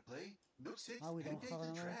you're gonna play milkshakes, Oh, we don't pancakes, have and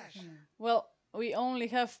another trash. option. well, we only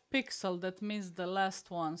have Pixel that missed the last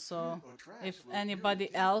one, so Food or trash if will appear on the anybody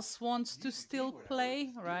table. else wants to Use the still keyboard arrow play,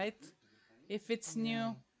 to steal right? the food to the tiny If it's Yeah.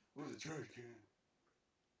 new, or the trash can.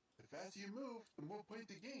 The faster you move, the more points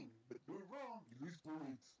you gain. But do it wrong, you lose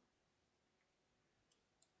points.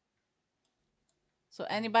 so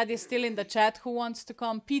anybody still in the chat who wants to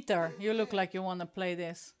come? Peter, you look like you want to play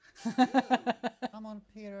this. Come on,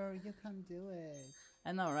 Peter, you can do it.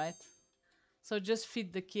 I know, right? So just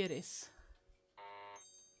feed the kitties.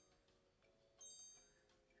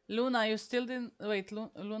 Luna, you still didn't... Wait,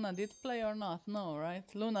 Luna did play or not? No, right?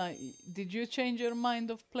 Luna, did you change your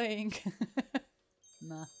mind of playing?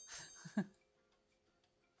 Nah.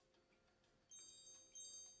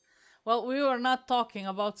 Well, we were not talking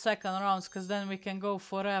about second rounds because then we can go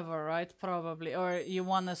forever, right? Probably. Or you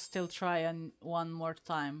want to still try one more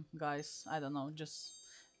time, guys? I don't know. Just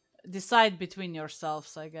decide between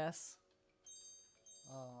yourselves, I guess.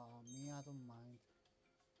 Me, I don't mind.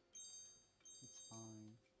 It's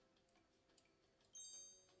fine.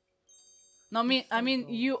 No, I Pixel mean,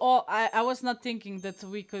 you dolls. all. I was not thinking that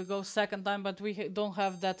we could go second time, but we don't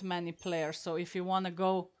have that many players. So if you want to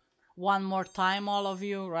go one more time, all of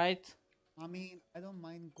you, right? I mean, I don't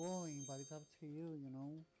mind going, but it's up to you, you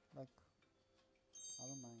know? Like, I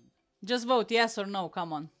don't mind. Just vote yes or no.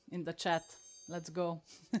 Come on, in the chat. Let's go.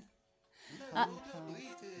 Level It's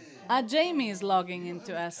completed. Jamie is logging You know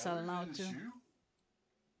into how many SL calories now in a too. shoe?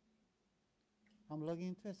 I'm logging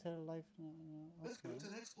into a cell life now. Let's go Okay. to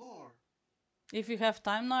the next floor. If you have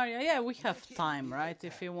time, Naria. Yeah, we I have can't time, beat right? that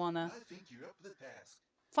If tack. you wanna. I think you're up to the task.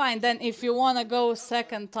 Fine, then Just if quit you wanna moving go outside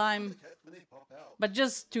second for time, the cats when they pop out. but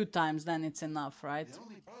just 2 times, then it's enough, right? The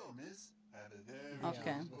only problem is I have a very Yeah, Okay.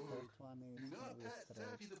 jealous the bug. first one Do is not gonna be a pat stretch.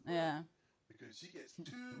 Taffy the bug Yeah. because she gets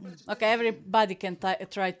too much Okay, attention. everybody can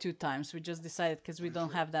try 2 times. We just decided because we For don't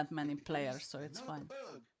sure. have that many Hit the players, crease so and it's not the fine.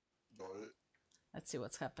 bug. Got it. Let's see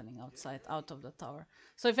what's happening outside, out of the tower.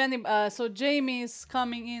 So if any, so Jamie is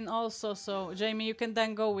coming in also. So Jamie, you can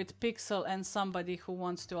then go with Pixel and somebody who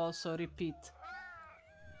wants to also repeat.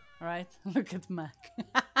 Right? Look at Mac.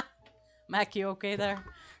 Mac, you okay there?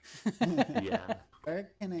 Yeah.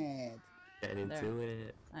 Working it. Getting There. into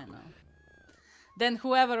it. I know. Then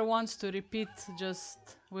whoever wants to repeat, just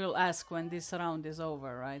will ask when this round is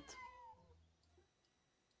over, right?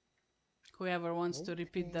 Whoever wants to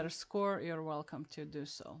repeat their Okay. score, you're welcome to do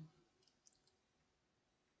so.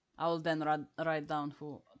 I will then write down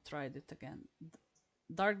who tried it again.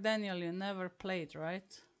 Dark Daniel, you never played,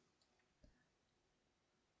 right?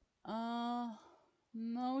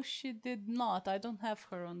 No, she did not. I don't have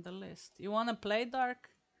her on the list. You wanna play Dark?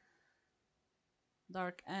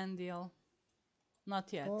 Dark Andiel?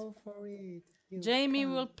 Not yet. Go for it. You Jamie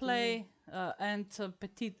can will do play, and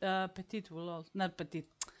Petit will also, not Petit,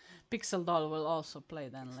 Pixel Doll will also play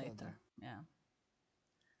then Pixel later. Doll. Yeah,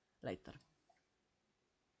 later.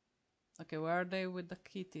 Okay, where are they with the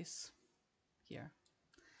kitties? Here.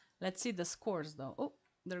 Let's see the scores though. Oh,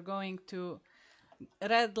 they're going to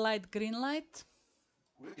red light, green light.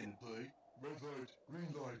 We can play red light,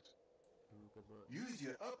 green light. Ooh, good luck. Use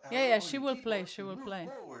your up Yeah, arrow yeah, on she your will play, keyboard she to will move play.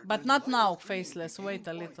 forward But when the not light now, is green, Faceless, you wait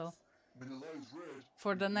gain a little. points. When the light is red,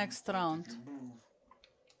 For you the lose next points round. if you move.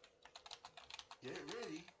 Get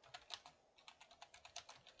ready.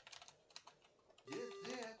 Get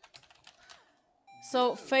set. So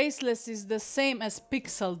Go. Faceless is the same as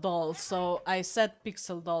Pixel Doll, so I said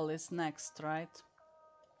Pixel Doll is next, right?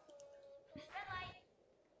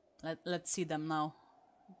 Let's see them now.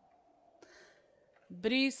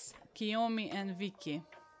 Breeze, Kiyomi and Vicky.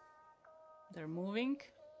 They're moving.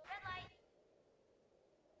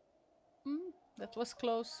 That was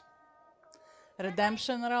close.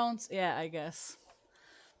 Redemption rounds? Yeah, I guess.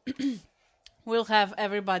 We'll have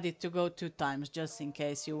everybody to go 2 times just in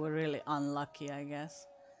case you were really unlucky, I guess.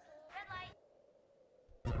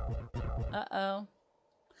 Uh-oh.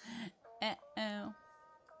 Uh-oh.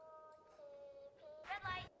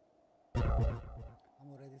 I'm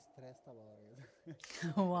already stressed about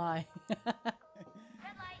it. Why? I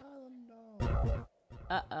don't know.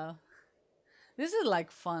 Uh-oh. This is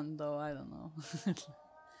like fun though, I don't know. It is, it's fun.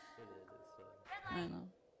 I know.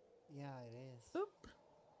 Yeah, it is. Oop.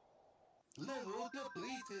 Level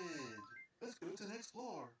completed. Let's go to the next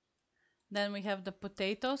floor. Then we have the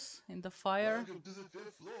potatoes in the fire. Welcome to the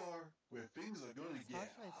 5th floor, where things are gonna get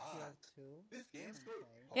Sasha is here hot. too. This game's Okay.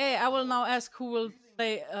 called Yeah, I will now Hard ask who will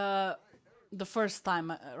play the first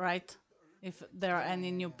time, right? If there are any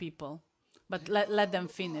new people. But let them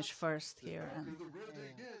finish first The here. darker And the red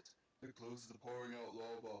they Yeah. get, the closer to pouring out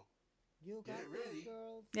lava. You got Get this, ready.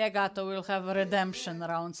 girls. yeah, Gato, we'll have redemption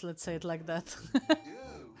rounds, let's say it like that.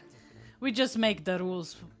 Go. We just make the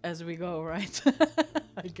rules as we go, right?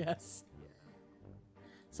 I guess.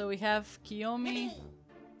 So we have Kiyomi,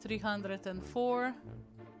 304.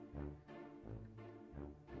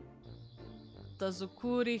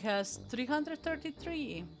 Tazukuri has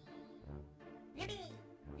 333.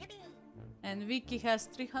 And Vicky has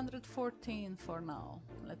 314 for now.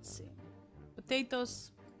 Let's see.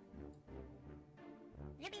 Potatoes.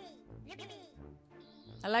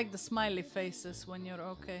 I like the smiley faces when you're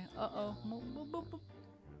okay. Uh-oh. Boop, boop, boop.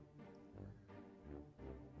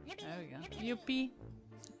 There we go. Yuppie.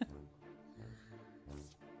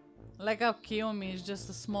 I like how Kiyomi is just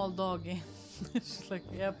a small doggy. She's like,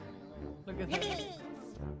 yep. Look at her.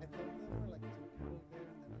 thought there were like two people there,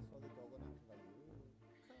 and then I saw the dog, and I was like, ooh,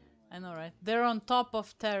 come I on. know, right? They're on top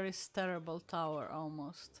of Terry's terrible tower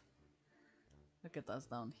almost. Look at us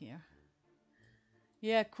down here.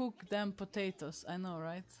 Yeah, cook them potatoes. I know,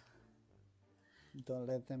 right? Don't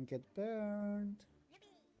let them get burned.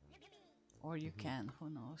 Or you can, who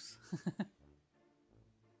knows?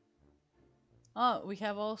 Oh, we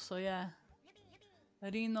have also, yeah,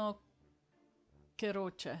 Rino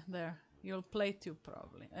Keroche there. You'll play too,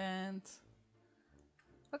 probably. And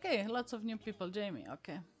okay, lots of new people. Jamie,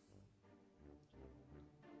 okay.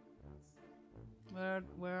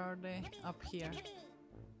 Where are they? Up here.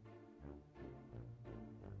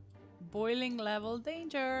 Boiling level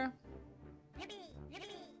danger.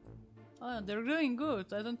 Oh, they're doing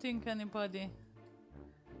good. I don't think anybody.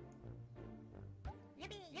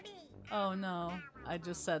 Oh no, I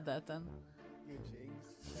just said that and You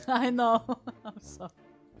jinx. I know. I'm sorry.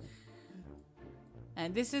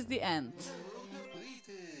 And this is the end. Level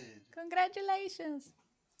completed. Congratulations.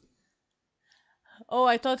 Oh,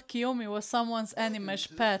 I thought Kiyomi was someone's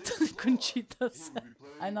animesh pet. Conchita said.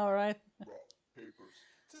 I know, right? Rock, paper,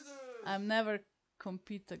 scissors. I'm never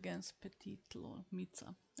compete against Petite Lol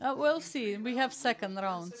Mitza. We'll see. We have second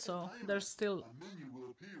round, so there's still. A menu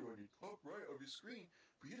will appear on your top right of your screen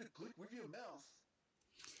for you to click with your mouse.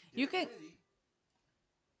 You Get can ready.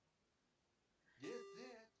 Get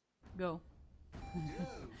set. go. Go.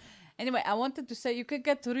 Anyway, I wanted to say you could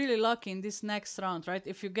get really lucky in this next round, right?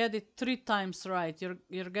 If you get it 3 times right,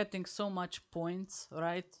 you're getting so much points,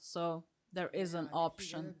 right? So there is an And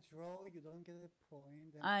option. if you get a draw, you don't get a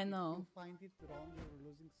point. And I if know. you find it wrong, you're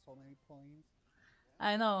losing so many points.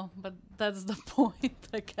 I know, but that's the point,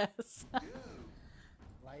 I guess. Go.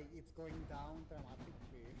 Like it's going down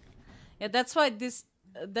dramatically. Yeah, that's why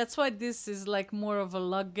this is like more of a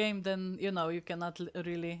luck game than, you cannot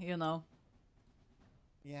really,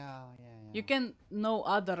 Yeah. You can know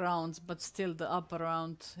other rounds, but still the upper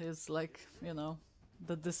round is like, the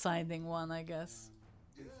deciding one, I guess.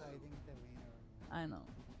 Deciding the winner. I know.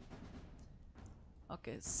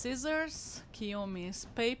 Okay, scissors. Kiyomi's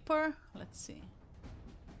paper. Let's see.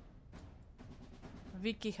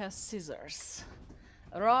 Vicky has scissors.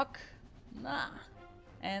 Rock. Nah.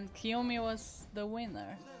 And Kiyomi was the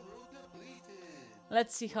winner. Level completed.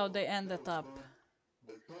 Let's see how they ended up.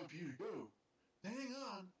 But time for you to go. Hang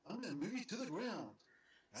on. I'm gonna move you to the ground.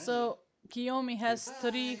 So Kiyomi has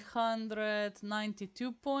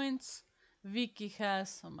 392 points. Vicky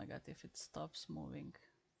has, oh my god, if it stops moving,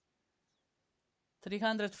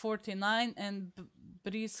 349, and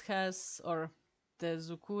Breeze has, or the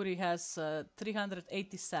Zukuri has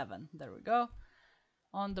 387. There we go.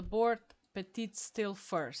 On the board, Petite still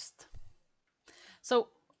first. So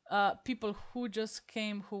people who just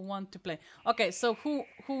came who want to play. Okay, so who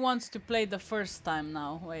wants to play the first time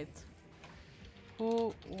now? Wait.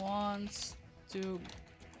 Who wants to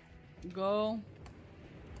go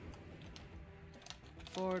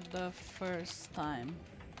for the first time?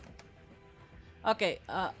 Okay,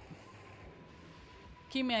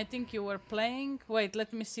 Kimi, I think you were playing. Wait,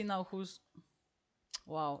 let me see now who's...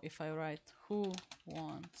 Wow, if I write who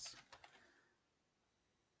wants...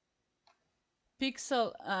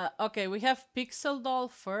 Pixel, okay, we have Pixel Doll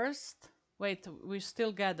first. Wait, we're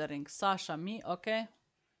still gathering. Sasha, me, okay.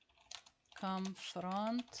 Come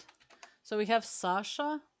front. So we have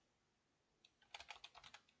Sasha.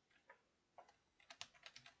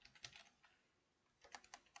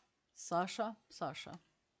 Sasha.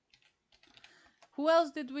 Who else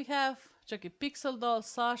did we have? Check it. Pixel Doll,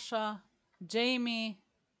 Sasha, Jamie,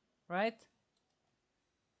 right?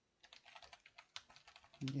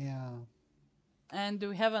 Yeah. And do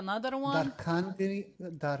we have another one?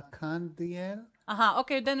 Darkandiel. Aha,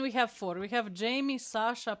 okay, then we have 4. We have Jamie,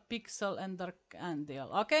 Sasha, Pixel, and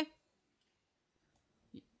Darkandiel, okay?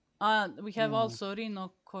 We have also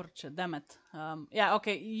Rino Korche, damn it. Yeah,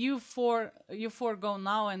 okay, you four go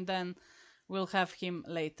now, and then we'll have him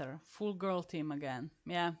later. Full girl team again.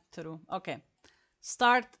 Yeah, true. Okay.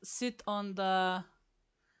 Sit on the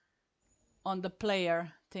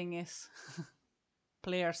player thingies.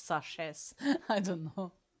 Player sachets. I don't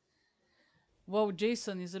know. Whoa,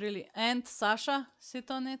 Jason is really... And Sasha, sit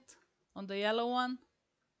on it. On the yellow one.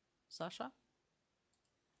 Sasha.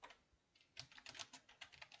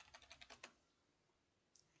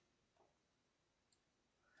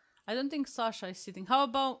 I don't think Sasha is sitting. How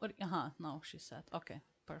about... no, she said. Okay,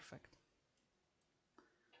 perfect.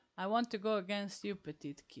 I want to go against you,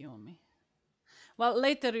 Petite Kiyomi. Well,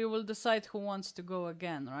 later you will decide who wants to go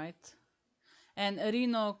again, right? And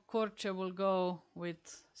Rino Korche will go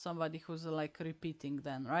with somebody who's like repeating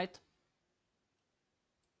then, right?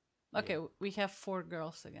 Okay, we have 4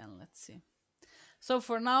 girls again. Let's see. So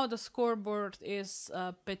for now, the scoreboard is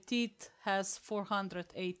Petite has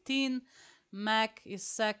 418, Mac is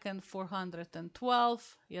second,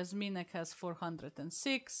 412, Yasminek has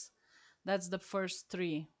 406. That's the first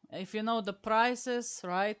 3. If you know the prices,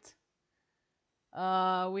 right?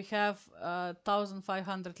 We have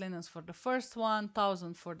 1,500 linens for the first one,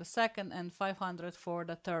 1,000 for the second, and 500 for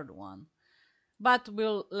the third one. But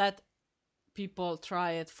we'll let people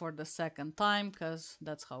try it for the second time because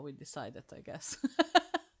that's how we decided, I guess.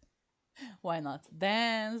 Why not?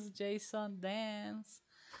 Dance, Jason, dance.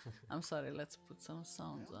 I'm sorry, let's put some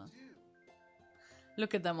sounds on. Round 2.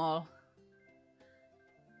 Look at them all.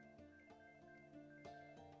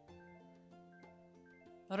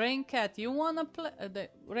 Raincat, you wanna play?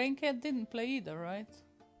 Raincat didn't play either, right?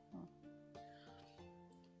 Oh.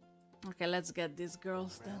 Okay, let's get these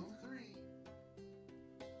girls then. Round 3.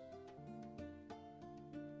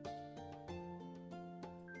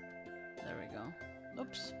 There we go.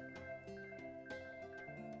 Oops.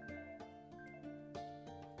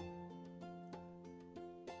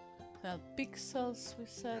 Pixels, we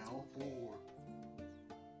said. Round 4.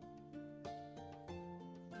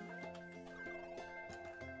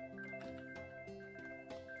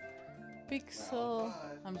 Pixel. Round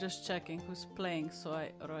 5. I'm just checking who's playing, so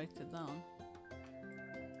I write it down.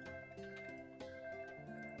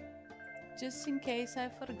 Just in case I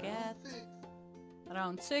forget.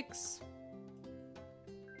 Round 6. Round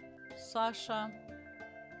 6. Sasha.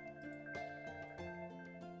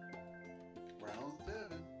 Round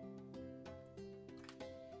 7.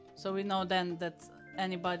 So we know then that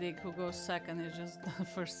anybody who goes second is just the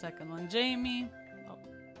first second one. Jamie. Oh,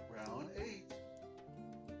 Round 8.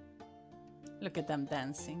 look at them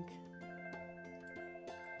dancing.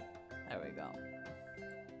 There we go.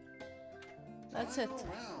 That's it. Final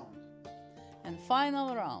round. And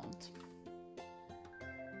final round.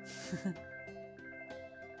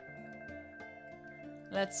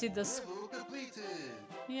 Let's see the Level completed.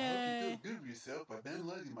 I Yay. hope you feel good with yourself by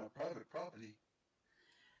vandalizing my private property.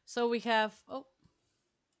 So we have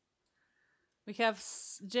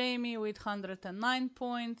Jamie with 109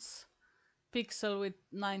 points, Pixel with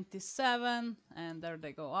 97, and there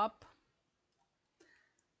they go up.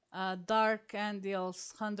 Dark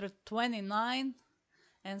Andiel's 129,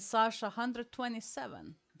 and Sasha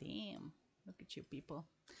 127. Damn, look at you people.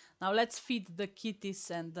 Now let's feed the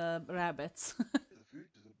kitties and the rabbits. The food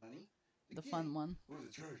to the bunny, The kid, fun one. or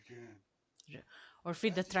the trash can. Or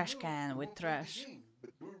feed the That's trash your can rule. with You won't play the trash. game,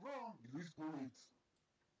 but do it wrong, you lose points.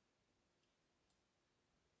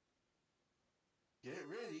 Get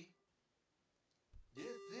ready. Get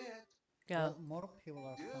set. Go. Well, more people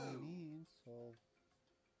are Go. coming in, so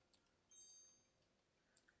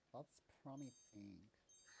that's promising.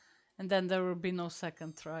 And then there will be no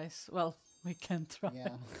second tries. Well, we can try.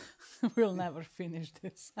 Yeah. We'll never finish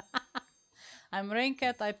this. I'm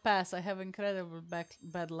Raincat, I pass. I have incredible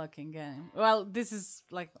bad luck in game. Well, this is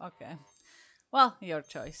like, okay. Well, your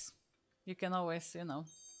choice. You can always,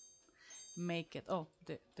 make it. Oh,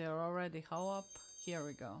 they're already how up? Here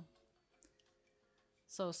we go.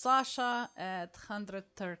 So Sasha at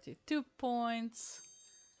 132 points.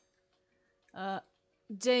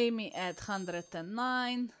 Jamie at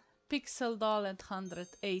 109. Pixel Doll at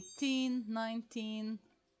 118, 19.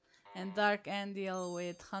 And Dark Andiel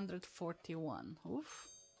with 141. Oof.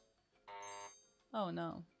 Oh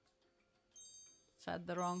no. Said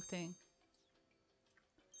the wrong thing.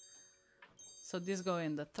 So these go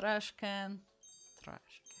in the trash can.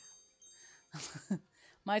 Trash can.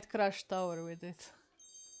 Might crush tower with it.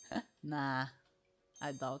 Nah.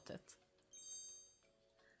 I doubt it.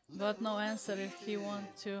 Got no answer if he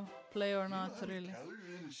want to play or not, really.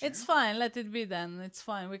 It's fine, let it be then. It's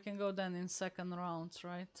fine. We can go then in second rounds,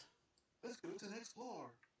 right? Let's go to the next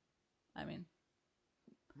floor. I mean,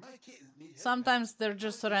 My kittens need help. sometimes they're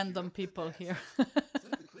just random people here.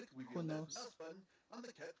 Simply click with Who your left knows? mouse button on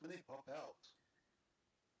the cats when they pop out.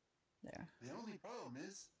 There. The only problem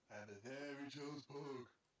is, I have a very jealous pug.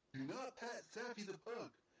 Do not pat Sappy the pug,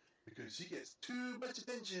 because she gets too much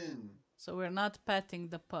attention. So we're not petting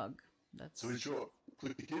the pug. That's So in short,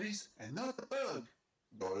 click the kitties and not the pug.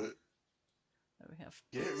 Got it. there we have.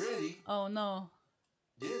 Get ready. Oh no.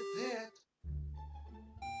 Get set.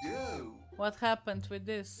 Go. What happened with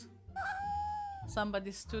this?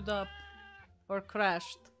 Somebody stood up or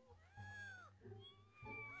crashed.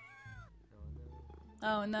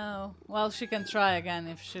 Oh no. Well, she can try again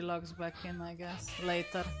if she logs back in, I guess,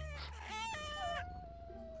 later.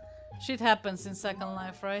 Shit happens in Second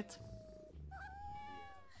Life, right?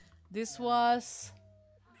 This was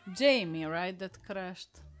Jamie, right, that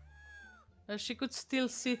crashed. She could still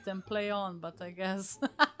sit and play on, but I guess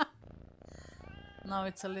now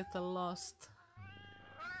it's a little lost.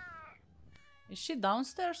 Is she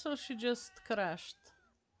downstairs or she just crashed?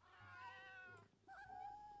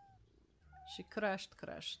 She crashed,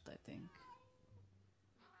 I think.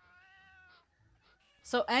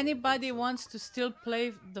 So anybody wants to still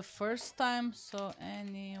play the first time? So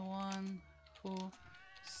anyone who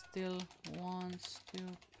still wants to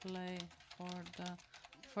play for the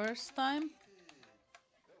first time?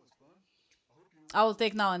 That was fun. I hope you I will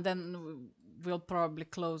take now and then we'll probably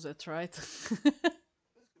close it, right? let's go to the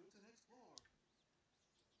next floor.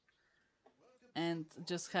 Welcome And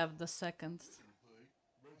just have the second. to play.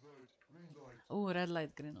 Red light, green light. Oh, red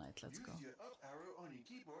light, green light, let's Use go. your up arrow on your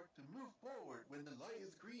keyboard to move forward when the light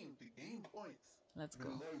is green to gain points. Let's When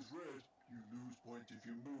go. the light is red, you lose points if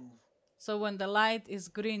you move. So when the light is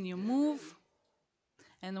green, you move,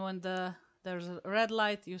 and when there's a red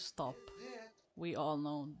light, you stop. That. We all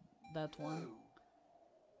know that one. Whoa.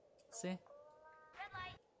 See? Red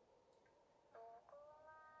light.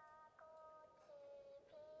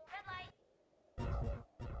 Red light.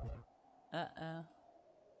 Uh-oh.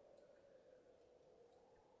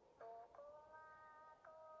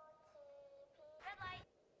 Red light.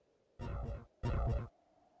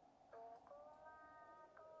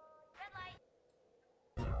 Red light.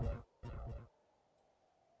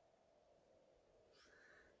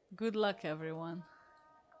 Good luck, everyone.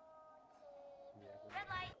 Red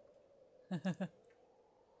light.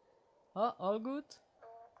 Oh, all good?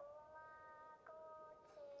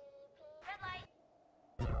 Red light.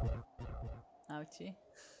 Ouchie.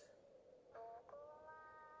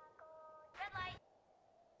 Red light.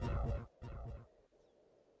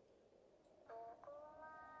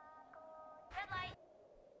 Red light.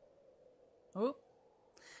 Oh.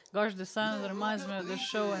 Gosh, the sound reminds me of the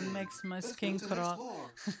show and makes my Let's skin go to the next crawl.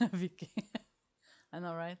 floor. Vicky. I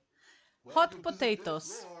know, right? Welcome Hot to the potatoes.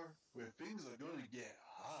 fifth floor, where things are gonna get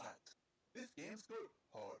hot. This game's called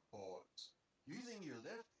Hot Pots. Using your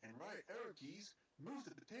left and right arrow keys, move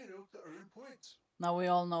the potato to earn points. Now we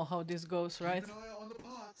all know how this goes, right? Keep an eye on the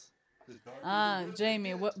pots. The darker Ah, the red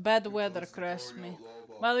Jamie, they get, bad the weather closer to crashed pouring me. out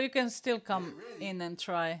lava. Well, you can still come Get ready. in and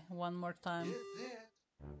try one more time. Get that.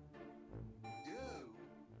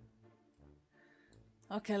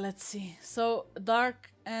 Go. Okay, let's see. So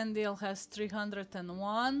Dark Andil has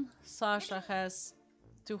 301, Sasha has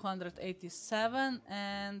 287,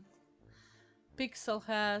 and Pixel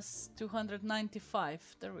has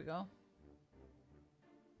 295. There we go.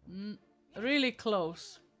 Really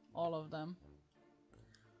close, all of them.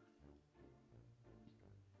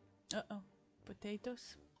 Uh-oh,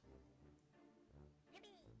 potatoes.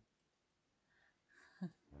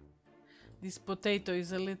 This potato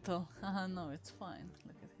is a little... no, it's fine.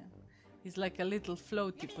 Look at him. He's like a little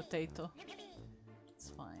floaty potato. It's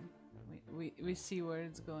fine. We see where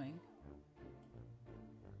it's going.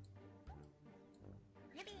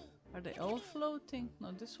 Are they all floating?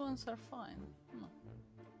 No, these ones are fine. No.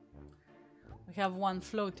 We have one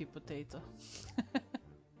floaty potato.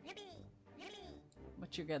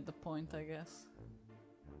 But you get the point, I guess.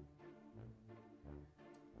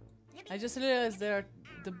 I just realized they're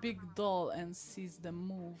the big doll and sees them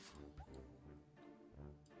move.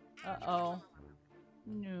 Uh-oh.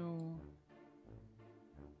 No.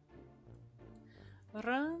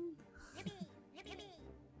 Run.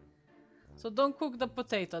 So don't cook the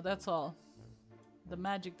potato, that's all. The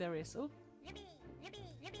magic there is. Oh.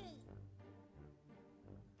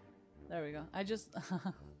 There we go. I just...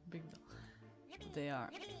 big doll. They are.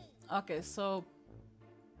 Okay, so...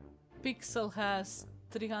 Pixel has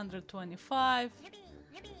 325,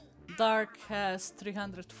 Dark has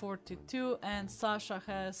 342, and Sasha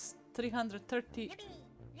has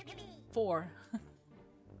 334.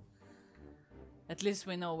 At least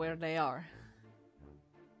we know where they are.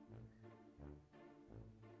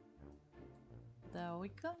 There we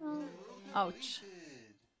go. Ouch.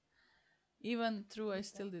 Even though I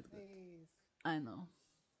still did good. I know.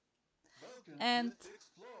 Welcome And to the sixth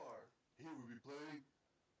floor. Here we'll be playing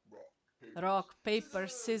rock, paper,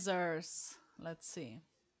 scissors. Let's see.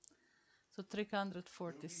 So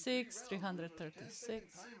 346,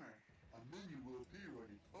 336.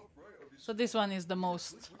 So this one is the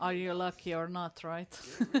most are you lucky or not, right?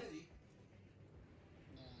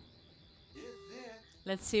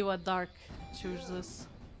 Let's see what Dark chooses.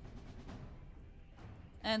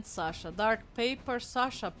 And Sasha. Dark paper,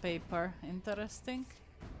 Sasha paper. Interesting.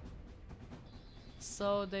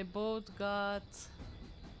 So they both got...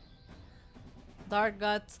 Dark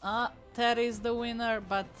got... Terry is the winner,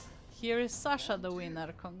 but here is Sasha the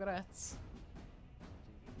winner. Congrats.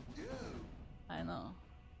 I know.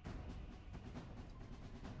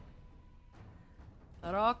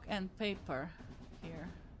 Rock and paper here.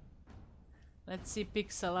 Let's see,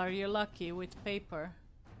 Pixel, are you lucky with paper?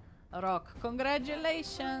 Rock,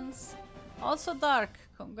 congratulations! Also dark,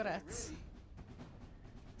 congrats.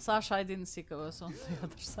 Sasha, I didn't see, was on the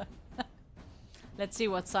other side. Let's see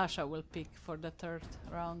what Sasha will pick for the third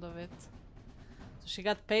round of it. So she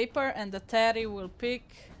got paper, and the Terry will pick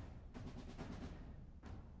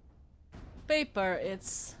paper.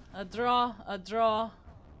 It's a draw,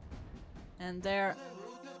 and there.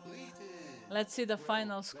 Level completed. Let's see the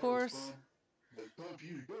final scores. But time for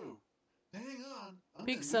you to go. Hang on. I'm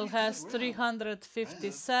gonna Pixel give you has that round.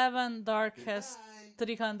 357, Dark has Goodbye.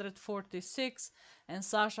 346, and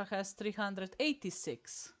Sasha has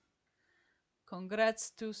 386.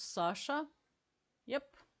 Congrats to Sasha. Yep,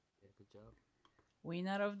 Yeah, good job.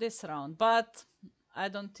 winner of this round. But I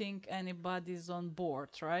don't think anybody's on board,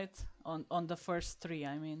 right? On the first three,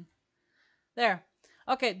 I mean. There.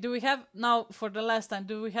 Okay, do we have, now for the last time,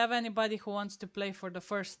 do we have anybody who wants to play for the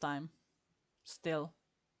first time? Still.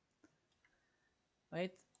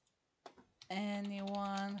 Wait.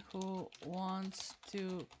 Anyone who wants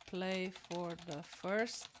to play for the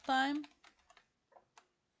first time?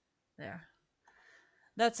 There.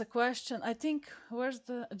 That's a question. I think, where's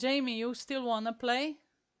the... Jamie, you still wanna play?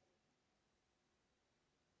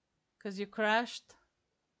 Because you crashed.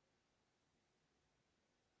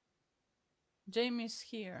 Jamie's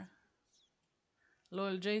here.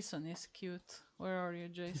 Lol, Jason is cute. Where are you,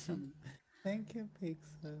 Jason? Thank you,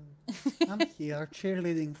 Pixel. I'm here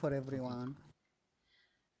cheerleading for everyone.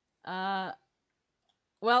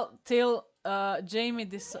 Well, till Jamie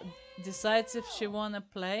decides if she wanna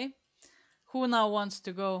play. Who now wants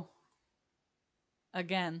to go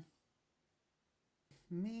again?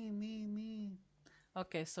 Me.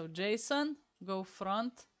 Okay, so Jason, go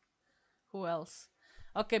front. Who else?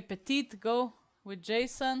 Okay, Petite, go with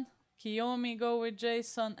Jason. Kiyomi, go with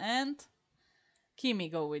Jason. And Kimi,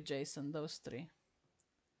 go with Jason. Those three.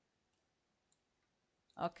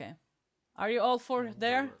 Okay. Are you all four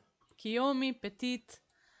there? Kiyomi, Petite,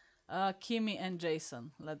 Kimi, and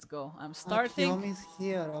Jason. Let's go. I'm starting. Kiyomi's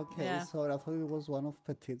here. Okay, Yeah. sorry. I thought it was one of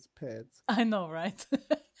Petit's pets. I know, right?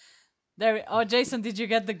 There. Oh, Jason, did you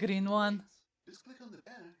get the green one? Just click on the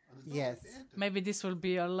banner on the top Yes. of the enter. Maybe this will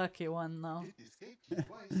be your lucky one now. Hit the escape key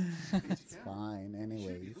twice. It's fine,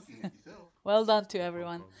 anyways. Looking at yourself. Well done to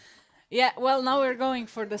everyone. Yeah, well, now we're going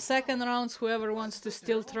for the second rounds. Whoever wants to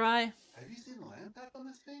still try. Have you seen the land pack on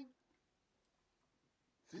this thing?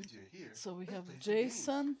 Since you're here, So we let's have play some games.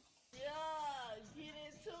 Jason.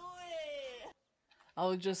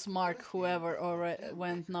 I'll just mark whoever already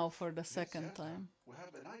went now for the Next second chapter, time. We'll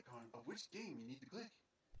have an icon of which game you need to click.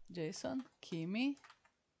 Jason, Kimi,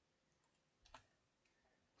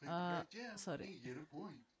 Click the correct gem sorry. and you get a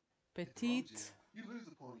point. Hit the wrong Petite, gem, you lose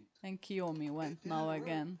a point. and Kiyomi went Hit 10 now in a row,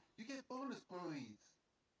 again. You get bonus points.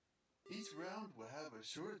 Each round will have a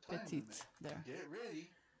short time Petite, limit. there. Get ready.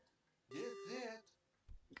 Get set.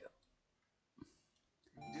 Go.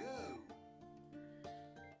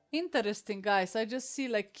 Interesting, guys. I just see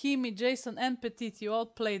like Kimi, Jason, and Petite. You all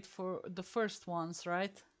played for the first ones,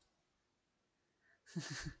 right?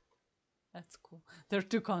 That's cool. They're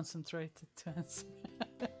too concentrated to answer.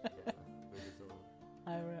 Yeah, maybe so.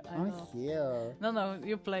 I I'm know. here. No,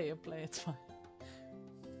 you play, it's fine.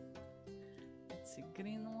 Let's see,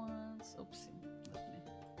 green ones. Oopsie. Let me.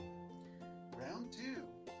 Round 2.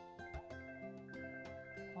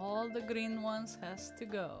 All the green ones has to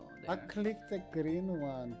go. I There. clicked the green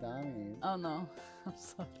one, damn it. Oh no, I'm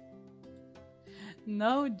sorry.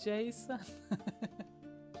 No, Jason.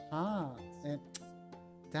 Ah,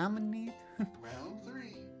 damn it. Round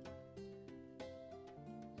 3.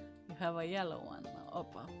 You have a yellow one now.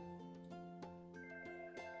 Opa.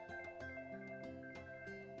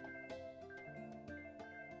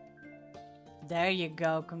 There you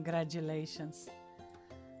go. Congratulations.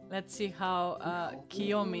 Let's see how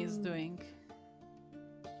Kiyomi is doing.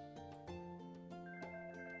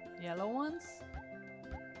 Yellow ones?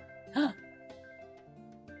 Round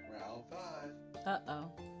 5.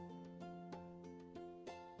 Uh-oh.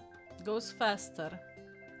 Goes faster.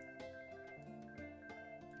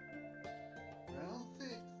 Round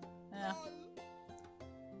 6. Yeah.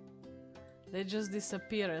 They just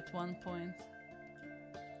disappear at one point.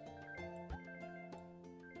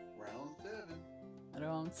 Round 7.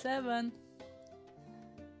 Round 7.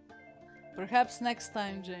 Perhaps next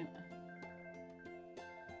time, Jamie.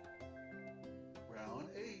 Round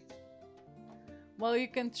 8. Well, you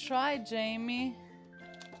can try, Jamie.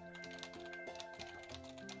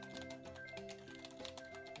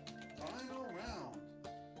 Final round.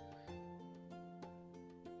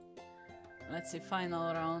 Let's see,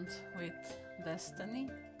 final round with Destiny.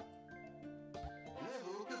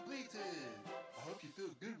 Level completed! I hope you feel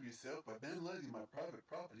good with yourself by vandalizing my private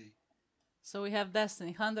property. So we have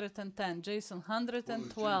Destiny 110, Jason Well, the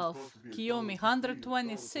gym's 112, supposed to be Kiyomi $1.23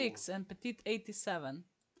 126, and Petite 87.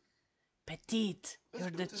 Petite, Let's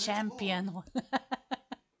you're go the to the next champion. Welcome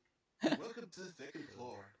to the second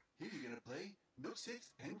floor. Here you're gonna play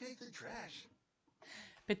milkshakes, pancakes, and trash.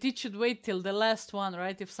 Petite should wait till the last one,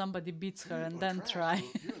 right? If somebody beats her, Food and or then trash try. will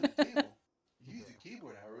appear on the table. Use the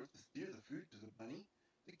keyboard arrows to steer the food to the bunny,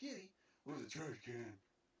 the kitty, or the trash can.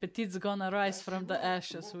 Petite's gonna rise Fast from you the roll,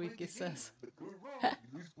 ashes, you won't Wiki win the game, says. but go wrong, you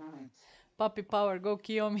lose points. Puppy power, go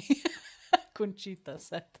Kiyomi. Conchita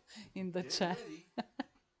said in the Get chat. ready. Get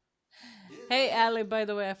Hey ready. Ali, by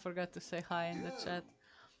the way, I forgot to say hi in the Go. chat.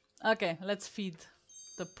 Okay, let's feed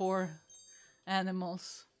the poor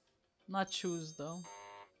animals. Not shoes though.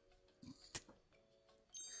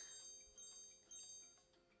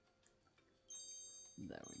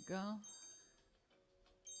 There we go.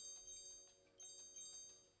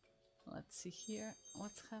 Let's see here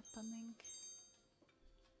what's happening.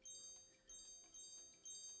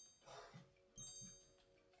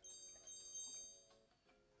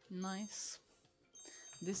 Nice.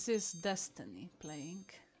 This is Destiny playing.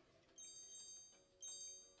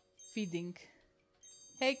 Feeding.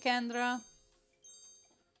 Hey Kendra.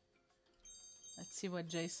 Let's see what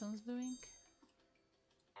Jason's doing.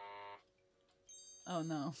 Oh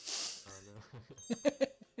no. Oh no.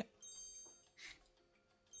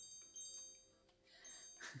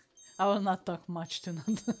 I will not talk much to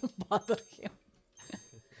not bother him.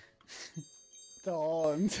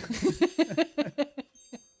 Don't.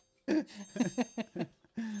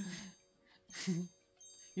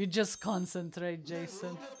 You just concentrate,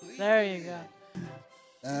 Jason. There you go.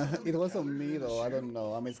 It was on me though. I don't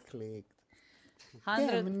know. I misclicked.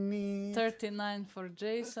 139 for Let's go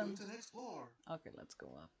Jason. to the next floor. Okay, let's go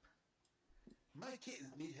up. My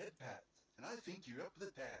kittens need head pats, and I think you're up to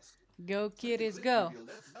the task. Go kitties, Click go. your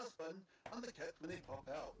left mouse button on the cats when they pop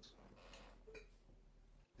out.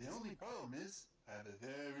 The only problem is, I have a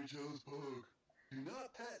very jealous pug. Do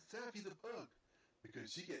not pat Sappy the pug,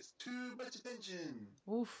 because she gets too much attention.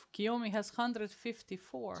 Oof, Kiyomi has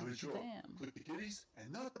 154. So it's your Damn. click the kitties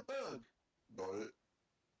and not the bug. Got it.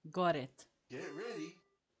 Got it. Get ready.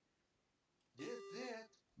 Get set.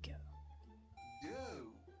 Go.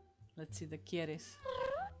 Go. Let's see the kitties.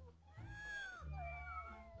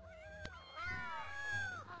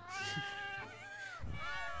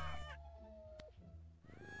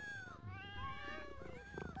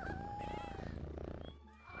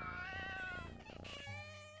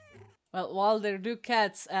 Well, while they do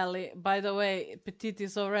cats, Ali, by the way, Petite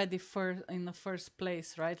is already in the first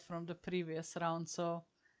place, right, from the previous round, so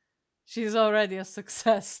she's already a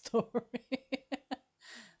success story.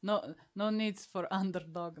 No needs for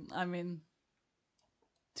underdog. I mean,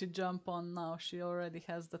 to jump on now. She already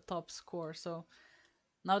has the top score. So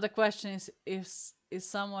now the question is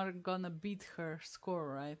someone gonna beat her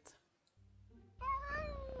score, right?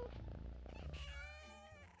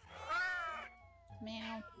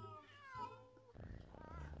 Meow.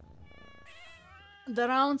 The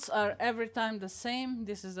rounds are every time the same.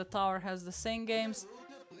 This is the tower, has the same games.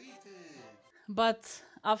 But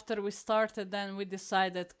after we started, then we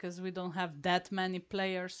decided, because we don't have that many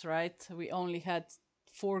players, right? We only had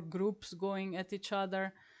 4 groups going at each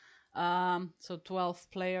other. So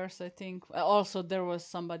 12 players, I think. Also, there was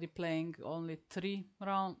somebody playing only 3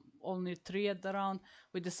 at the round.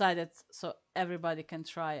 We decided so everybody can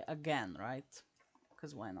try again, right?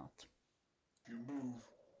 Because why not? You move.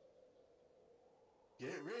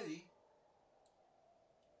 Get ready.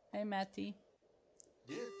 Hey, Matty.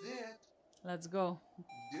 Get set. Let's go.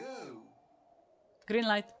 Go. Green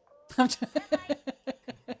light. Red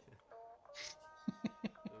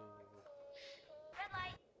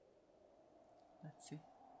light. Let's see.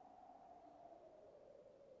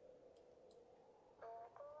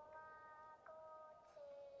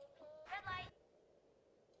 Red light.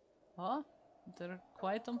 Oh, they're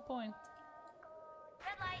quite on point.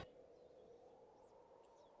 Red light.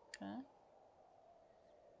 Okay.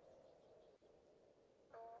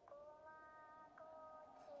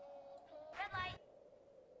 Red light.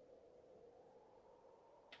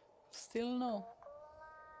 Still no.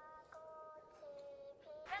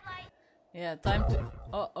 Red light. Yeah, time to...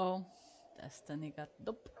 Uh-oh. Destiny got...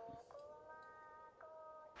 Nope.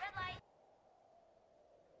 Red light.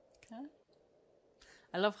 Okay.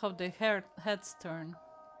 I love how the heads turn.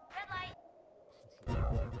 Red light.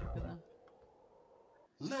 Look at that.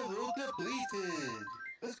 Level completed.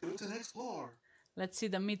 Let's go to the next floor. Let's see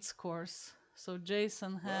the mid scores. So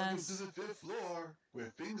Jason Welcome to has the 5th floor,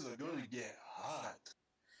 where things are gonna get hot.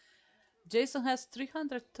 Jason has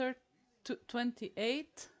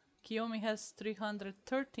 328. Kiyomi has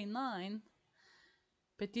 339.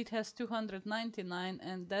 Petite has 299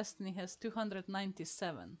 and Destiny has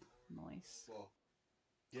 297. Nice. Well,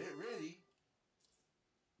 get ready.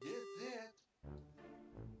 Get set.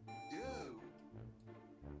 Go.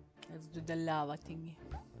 Let's do the lava thingy.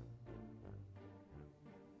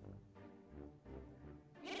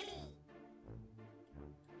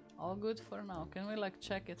 All good for now. Can we like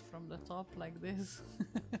check it from the top like this?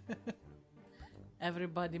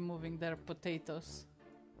 Everybody moving their potatoes.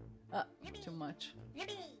 Ah, too much.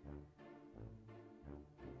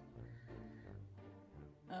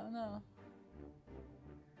 Oh no.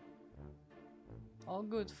 All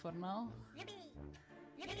good for now.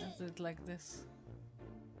 Let's do it like this.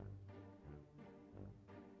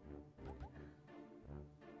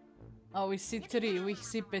 Oh, we see three. We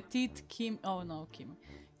see Petite, Kim. Oh no, Kim.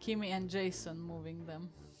 Kimi and Jason moving them.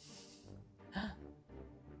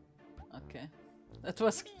 Okay. That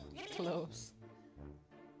was close.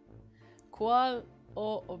 Qual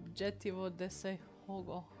o objetivo de ese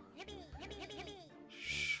juego?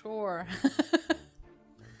 Sure.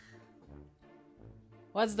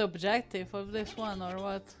 What's the objective of this one or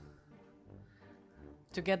what?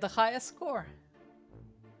 To get the highest score.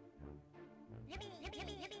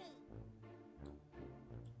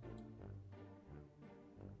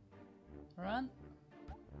 Run.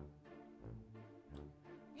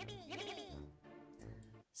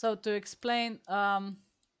 So to explain, all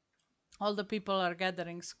the people are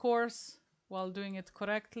gathering scores while doing it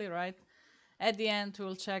correctly, right? At the end,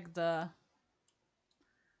 we'll check the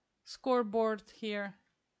scoreboard here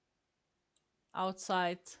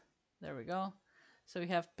outside. There we go. So we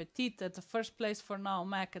have Petite at the first place for now,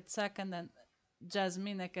 Mac at second, and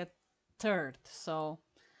Jasminek at third. So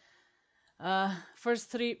first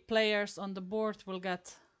three players on the board will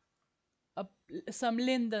get some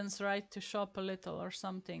lindens, right, to shop a little or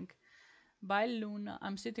something. Bye, Luna.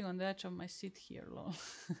 I'm sitting on the edge of my seat here, lol.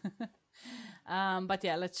 But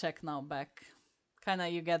yeah, let's check now back. Kinda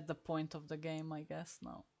you get the point of the game, I guess,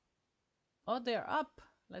 now. Oh, they're up.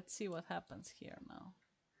 Let's see what happens here now.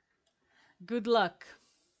 Good luck.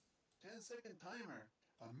 10-second timer.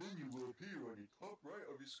 A menu will appear on the top right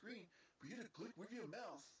of your screen for you to click with your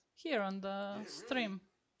mouse. Here on the Get stream. ready.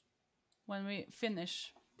 When we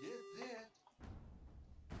finish. Get set.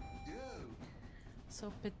 Go.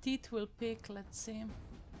 So Petite will pick, let's see,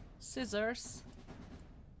 scissors.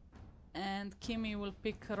 And Kimi will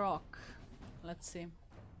pick rock. Let's see.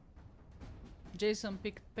 Jason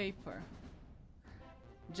picked paper.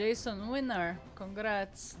 Jason winner.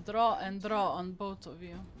 Congrats. Draw and draw on both of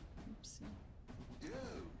you. Oopsie. Go.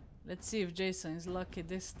 Let's see if Jason is lucky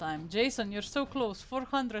this time. Jason, you're so close.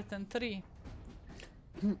 403.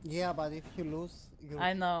 Yeah, but if you lose, you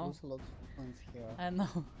I know. lose a lot of points here. I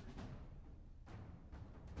know.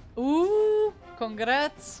 Ooh,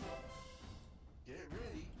 congrats. Get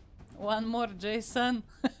ready. One more, Jason.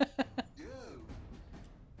 Go.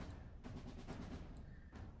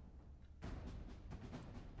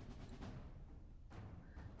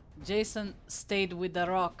 Jason stayed with the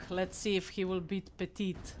rock. Let's see if he will beat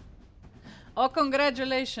Petite. Oh,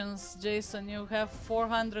 congratulations, Jason. You have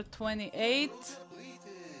 428.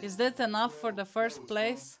 Is that enough for the first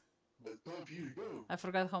place? But time for you to go. I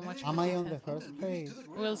forgot how much. Am I Petite on the had. first place?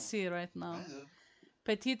 We'll see right now. Kind of.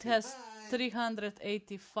 Petite has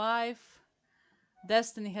 385.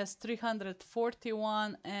 Destiny has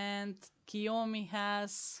 341. And Kiyomi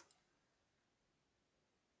has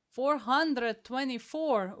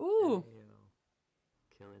 424. Ooh! Damn.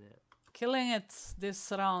 Killing it. Killing it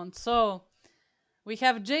this round. So we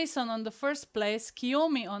have Jason on the first place,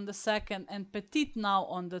 Kiyomi on the second, and Petite now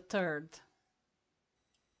on the third.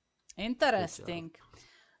 Interesting.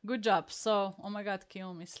 Good job. So, oh my god,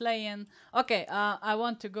 Kiyomi slaying. Okay, I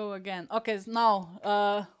want to go again. Okay, now,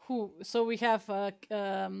 who? So we have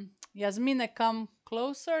Yasmine come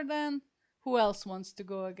closer then. Who else wants to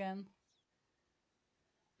go again?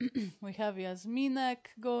 We have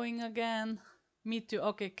Yasminek going again. Me too.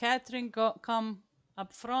 Okay, Catherine, come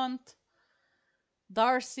up front.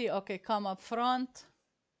 Darcy, okay, come up front.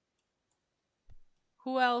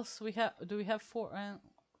 Who else we have? Do we have four?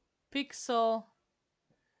 Pixel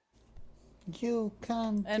You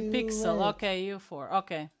can and do Pixel. it. Okay, you four.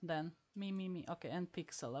 Okay, then me. Okay, and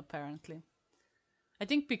Pixel apparently. I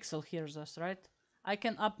think Pixel hears us, right? I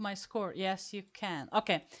can up my score. Yes, you can.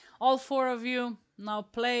 Okay, all four of you now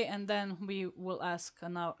play, and then we will ask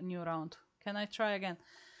a new round. Can I try again?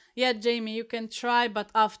 Yeah, Jamie, you can try, but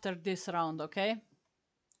after this round, okay?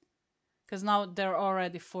 Because now there are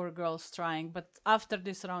already 4 girls trying, but after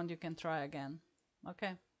this round you can try again.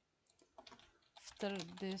 Okay. After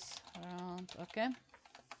this round, okay.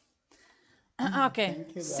 Okay.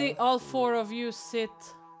 Thank you, See, Darcy. all 4 of you sit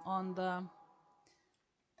on the.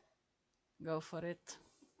 Go for it.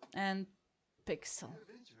 And Pixel.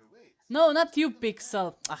 Adventure awaits. No, not you,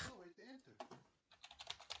 Pixel. Ah. Nowhere to enter.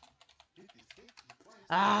 Hit the escape key twice.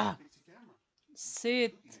 Ah. Fix your camera.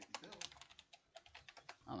 Sit. Looking at the bell.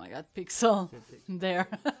 Oh my god, Pixel. There.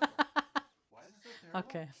 Why is it so terrible?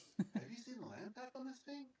 Okay. Have you seen the land pack on this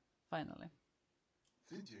thing? Finally.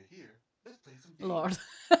 Since you're here, let's play some games. Lord.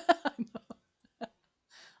 I know.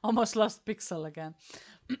 Almost lost Pixel again.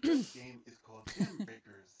 This game is called Gem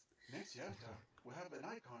Breakers. Next chapter, we'll have an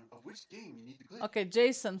icon of which game you need to click. Okay,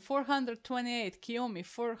 Jason 428, Kiyomi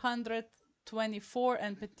 424,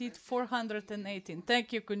 and Petit 418.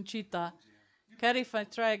 Thank you, Conchita. Carrie, if I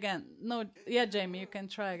try again. No, yeah, Jamie, you can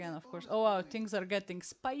try again, of course. Oh wow, things are getting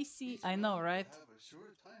spicy. I know, right? Have a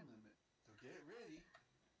short time limit, so get ready.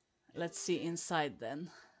 Let's see inside then.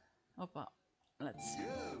 Opa. Let's see.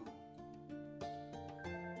 Go!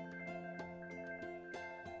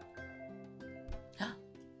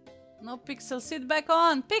 No, Pixel, sit back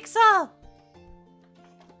on! Pixel!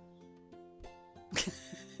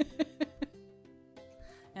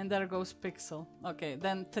 And there goes Pixel. Okay,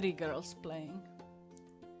 then 3 girls playing.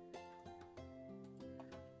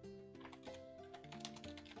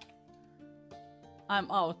 I'm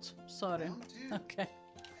out. Sorry. Round 2. Okay.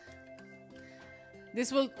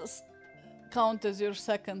 This will count as your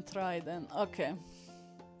second try then. Okay.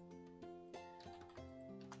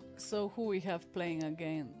 So who we have playing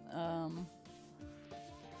again?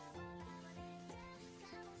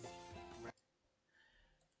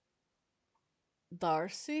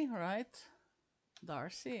 Darcy, right?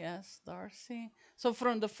 Darcy, yes, Darcy. So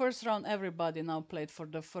from the first round, everybody now played for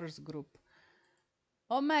the first group.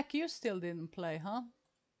 Oh, Mac, you still didn't play, huh?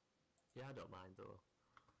 Yeah, I don't mind though.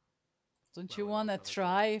 Don't Well, you when want to else I was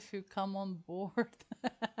try if you come on board?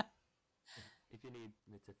 If you need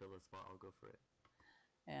me to fill a spot, I'll go for it.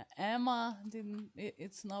 Yeah, Emma didn't.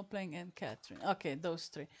 It's now playing, and Catherine. Okay, those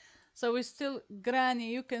 3. So we still,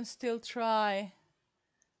 Granny, you can still try.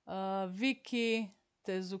 Vicky,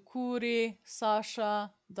 Tezukuri,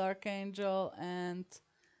 Sasha, Dark Angel, and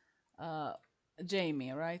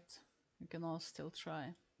Jamie, right? You can all still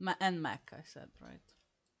try. And Mac, I said, right?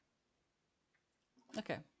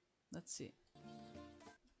 Okay, let's see.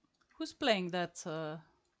 Who's playing that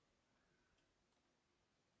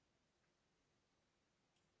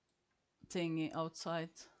thingy outside?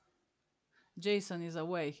 Jason is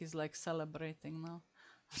away. He's like celebrating now.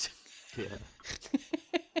 Yeah.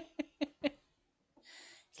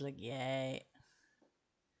 He's like, yay.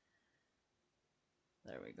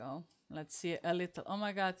 There we go. Let's see a little. Oh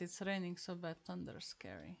my god, it's raining so bad. Thunder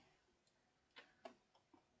scary.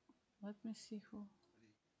 Let me see who.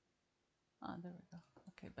 Ah, there we go.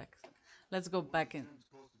 Okay, back. Let's go back in Gem's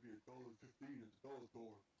supposed to be $1.15 at the dollar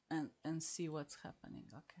store. and see what's happening.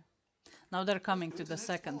 Okay. Now they're coming to the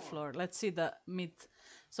second floor. Let's see the mid.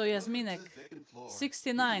 So Yasminek, Welcome to the second floor.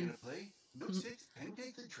 69. You're gonna play milkshakes,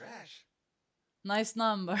 pancakes, and trash. Nice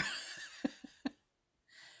number.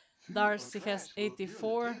 Food Darcy or trash has will appear on the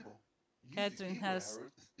 84. table. Use the Catherine keyboard has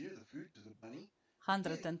arrows to steer the food to the bunny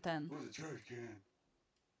 110. or the trash can.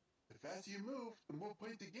 The faster you move, the more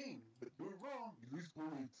points you gain. But do it wrong, you lose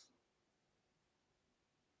points.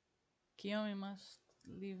 Kiyomi must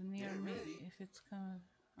live near Get me ready. if it's coming.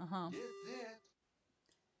 Uh-huh. Get set.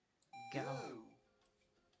 Go. Go.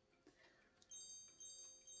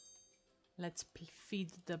 Let's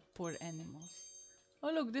feed the poor animals.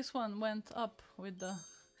 Oh look, this one went up with the...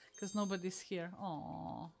 Because nobody's here.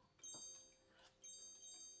 Aww.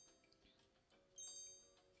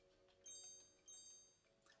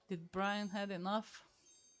 Did Brian had enough?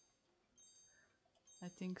 I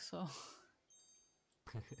think so.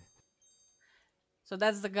 So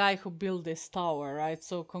that's the guy who built this tower, right?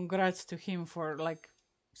 So congrats to him for like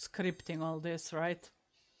scripting all this, right?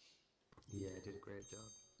 Yeah, did a great job.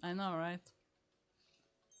 I know, right?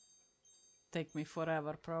 Take me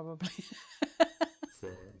forever, probably.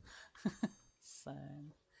 Same.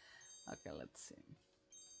 Same. Okay, let's see.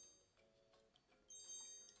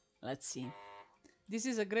 Let's see. This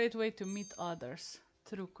is a great way to meet others.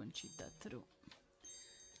 True, Conchita, true.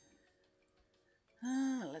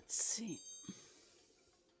 Let's see.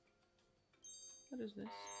 What is this?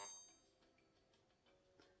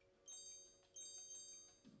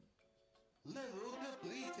 Level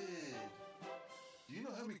completed. Do you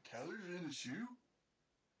know how many calories are in a shoe?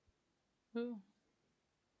 Ooh.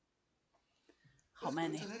 How Let's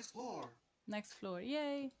many? Go to the next floor. Next floor.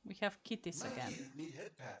 Yay! We have kitties My again. kittens need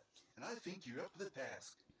head pats, and I think you're up to the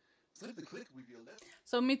task. Simply click with your left.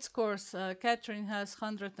 So mid scores, Catherine has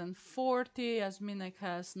 140, Yasminek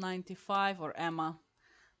has 95, or Emma.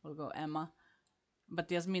 We'll go Emma. But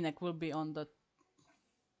Yasminek will be on the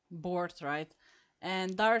board, right?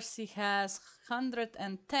 And Darcy has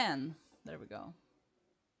 110. There we go.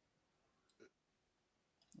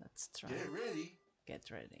 Let's try. Get ready.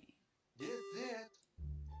 Get ready. Get set.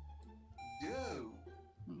 Go.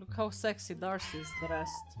 Look how sexy Darcy is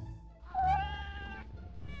dressed.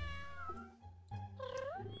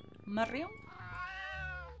 Mario?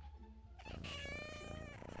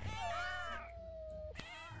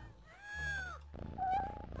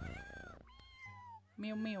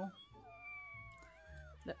 Mew mew.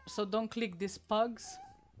 So don't click these pugs,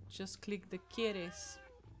 just click the kitties.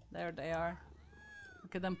 There they are.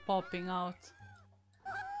 Look at them popping out.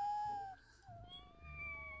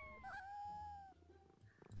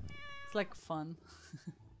 It's like fun.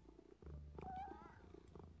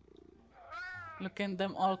 Look at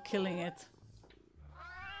them all killing it.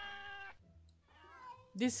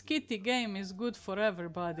 This kitty game is good for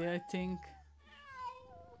everybody, I think.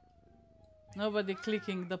 Nobody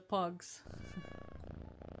clicking the pugs.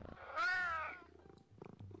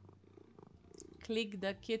 Click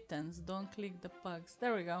the kittens, don't click the pugs.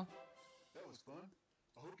 There we go. That was fun.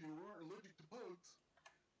 I hope you weren't allergic to bugs.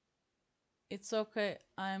 It's okay,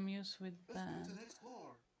 I am used with Let's go to band. the next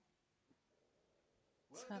floor.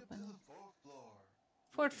 What's Welcome to happening? the fourth floor.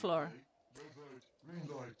 Fourth floor. Red light, green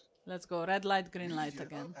light. Let's go, red light, green Use light your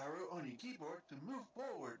again. up arrow on your keyboard to move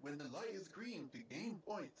forward when the light is green to gain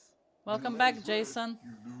points. Welcome When the light back, is red, Jason.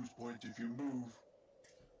 You lose points if you move.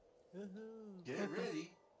 Woohoo. Get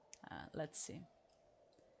ready. Let's see.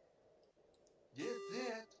 Get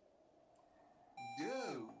set.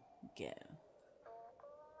 Go. Go.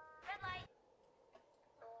 Red light.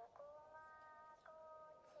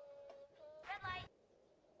 Red light.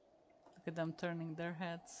 Look at them turning their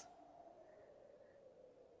heads.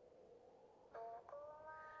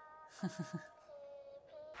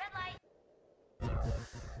 Red light.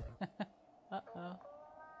 Uh-oh.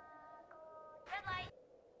 Red light.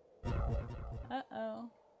 Uh-oh.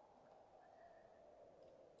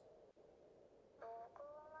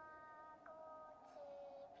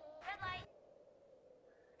 Red light.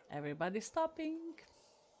 Everybody stopping.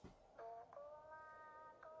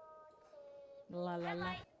 La la Red la.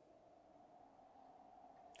 light.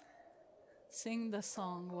 Sing the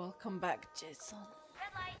song. Welcome back, Jason.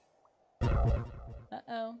 Red light.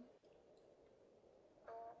 Uh-oh.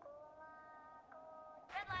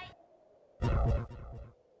 Red light.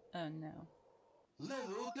 Oh no.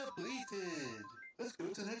 Level completed. Let's go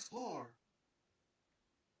to the next floor.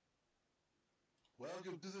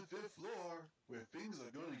 Welcome to the fifth floor, where things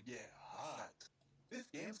are going to get hot. This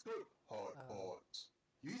game's called Hot Pots.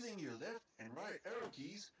 Using your left and right arrow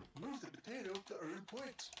keys, move the potato to earn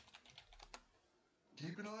points.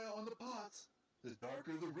 Keep an eye out on the pots. The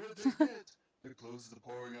darker the red they get, the closer to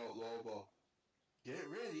pouring out lava. Get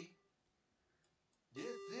ready. Get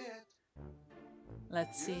set.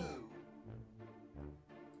 Let's see. Go.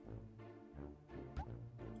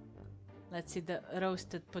 Let's see the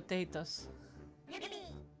roasted potatoes.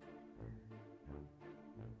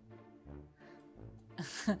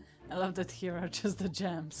 I love that here are just the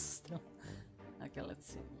jams still. Okay,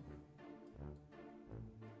 let's see.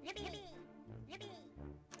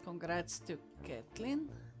 Congrats to Kathleen.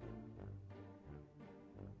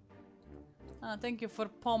 Thank you for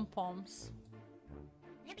pom-poms.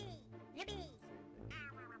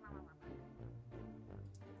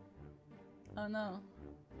 Oh no.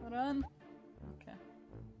 Run. Okay.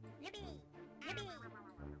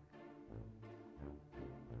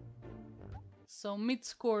 So mid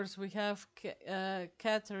scores we have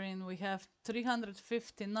Catherine, we have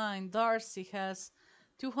 359, Darcy has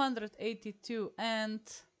 282, and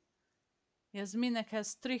Yasminek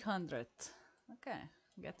has 300. Okay,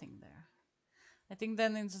 getting there. I think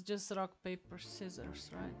then it's just rock, paper, scissors,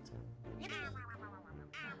 right?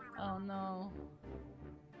 Oh no.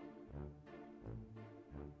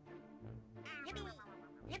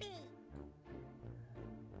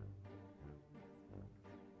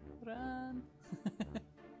 Run.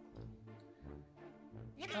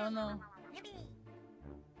 Oh no.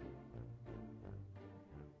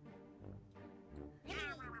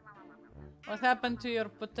 What happened to your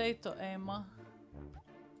potato, Emma?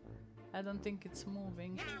 I don't think it's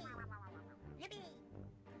moving.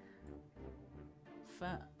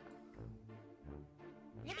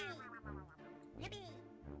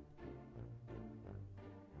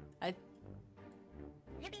 I...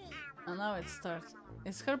 Oh, now it starts.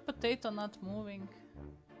 Is her potato not moving?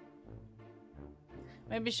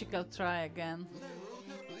 Maybe she can try again. Level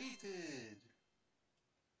completed.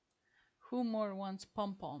 Who more wants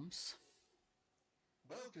pom-poms?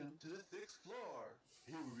 Welcome to the 6th floor.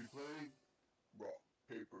 Here we'll be playing rock,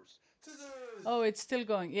 papers, scissors. Oh, it's still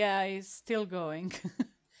going. Yeah, it's still going.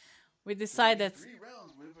 We There'll be decided 3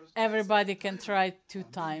 rounds with a everybody specified can timer. try 2 A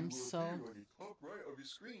menu times, will so... appear on the top right of your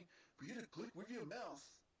screen for you to click with your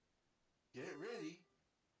mouse. Get ready.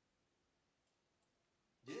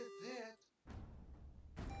 Get set.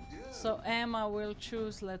 Go. So Emma will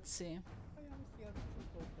choose, let's see. I am here to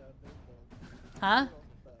support the underdog. Huh? I love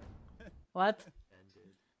that. What?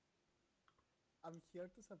 Ended. I'm here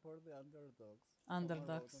to support the underdogs.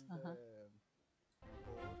 Underdogs, Someone wrote on the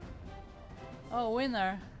board. Oh,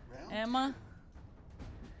 winner. Round Emma.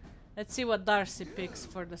 Let's see what Darcy picks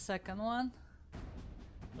for the second one.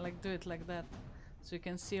 Like, do it like that. So you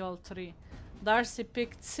can see all 3. Darcy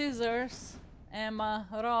picked scissors, Emma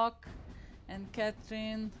rock, and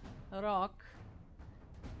Catherine rock.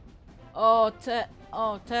 Oh,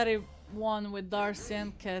 Terry won with Darcy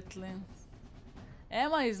and Kathleen.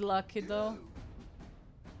 Emma is lucky though.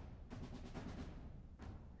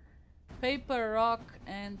 Paper, rock,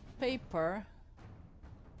 and paper.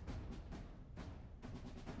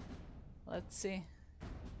 Let's see.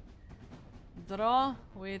 Draw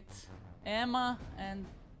with Emma and...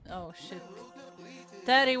 oh shit.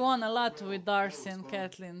 Terry won a lot with Darcy and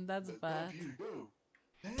Kathleen. That's But bad. time for you to go.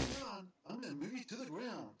 Hang on, I'm gonna move you to the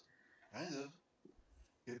ground. Kind of.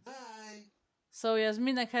 Goodbye. So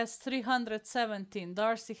Yasmina has 317,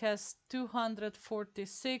 Darcy has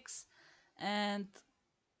 246, and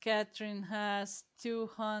Catherine has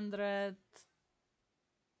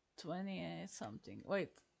 228 something. Wait,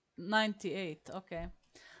 98. Okay.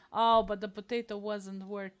 Oh, but the potato wasn't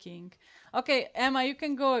working. Okay, Emma, you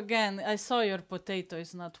can go again. I saw your potato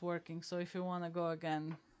is not working, so if you want to go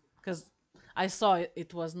again, because I saw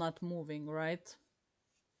it was not moving, right?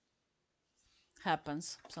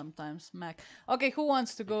 Happens sometimes, Mac. Okay, who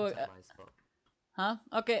wants to You go? can take my spot. Huh?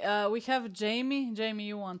 Okay, we have Jamie. Jamie,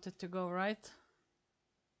 you wanted to go, right?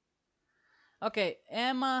 Okay,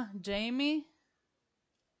 Emma, Jamie.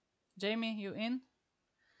 Jamie, you in?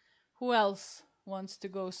 Who else wants to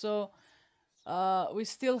go? So, we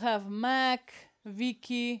still have Mac,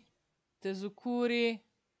 Vicky, Tezukuri,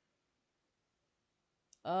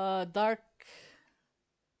 Dark.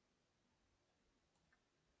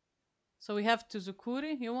 So we have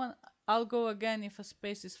Tezukuri. You want? I'll go again if a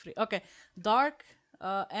space is free. Okay, Dark,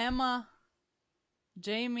 Emma,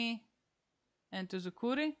 Jamie, and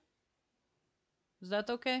Tezukuri. Is that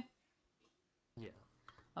okay? Yeah.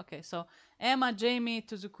 Okay, so Emma, Jamie,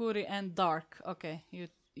 Tuzukuri, and Dark. Okay, you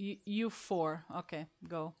 4. Okay,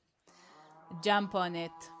 go. Jump on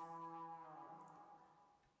it.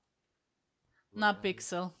 Not Right.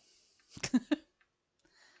 Pixel.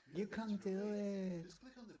 You can do it. Just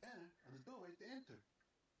click on the banner on the doorway to enter.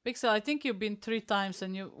 Pixel, I think you've been 3 times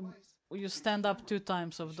and you Twice. stand up 2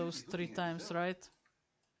 times You of should those be 3 looking at times, yourself. right?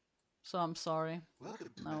 So I'm sorry. Welcome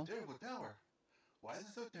to No. my terrible tower. Why is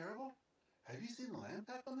it so terrible? Have you seen the land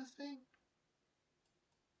type on this thing?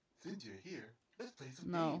 Since you're here, let's play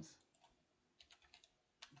some No. games.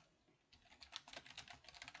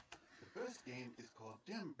 The first game is called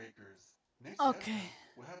Gem Breakers. Next Okay. chapter,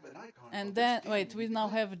 we'll have an icon And of then, which game wait, you we need to now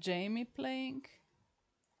play. have Jamie playing. Hit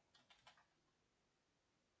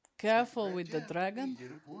Careful red with the gem, dragon. You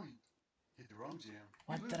get a point. Hit the wrong gem. You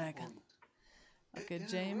What lose a dragon? point. Hit Okay, 10 in a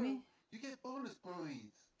Jamie. row, you get bonus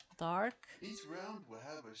points. Dark. Each round will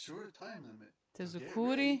have a shorter time limit. So get Tezukuri.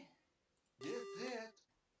 ready, get set,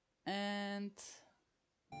 And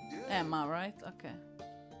go. Emma, right? Okay.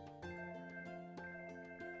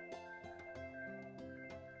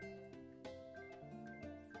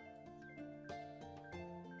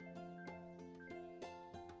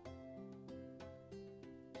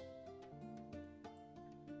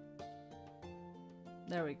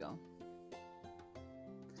 There we go.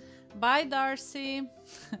 Bye, Darcy.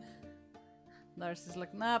 Darcy's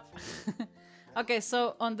like, nap. Okay,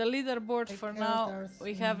 so on the leaderboard Take for care, now,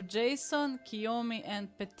 we have Darcy. Jason, Kiyomi, and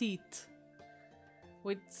Petite.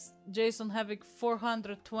 With Jason having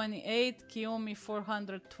 428, Kiyomi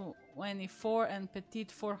 424, and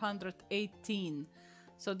Petite 418.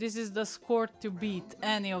 So this is the score to beat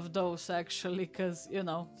any of those, actually, because, you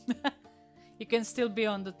know, you can still be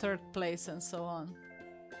on the 3rd place and so on.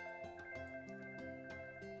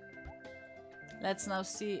 Let's now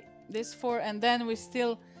see this 4, and then we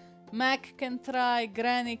still... Mac can try,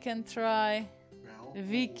 Granny can try, Round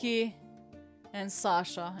Vicky, and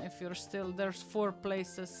Sasha. If you're still... There's 4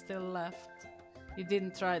 places still left. You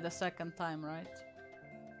didn't try the 2nd time, right?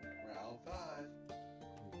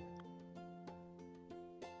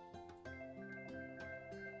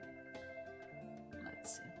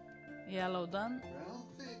 Yellow done. Round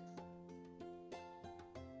 6.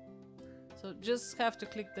 So just have to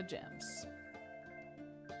click the gems.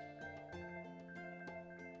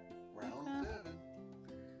 Round Okay. 7.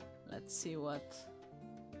 Let's see what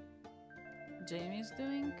Jamie's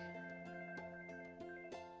doing.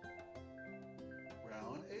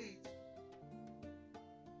 Round 8.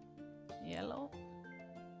 Yellow.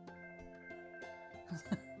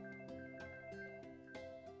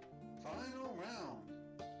 Final round.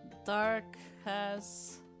 Dark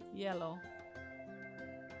has yellow.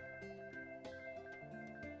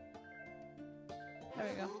 There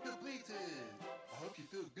we go. Level completed. I hope you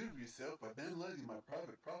feel good with yourself by vandalizing my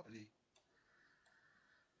private property.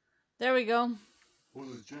 There we go. All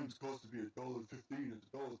those gems cost to be $1.15 at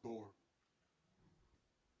the dollar store.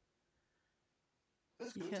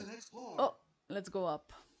 Let's go to the next floor. Oh, let's go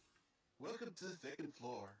up. Welcome to the second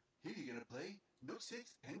floor. Here you're gonna play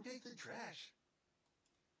milkshakes, pancakes, and trash.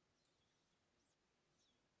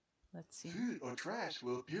 Let's see. Food or trash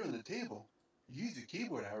will appear on the table. Use the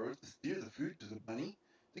keyboard arrows to steer the food to the bunny,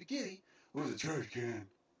 the kitty, or the trash can.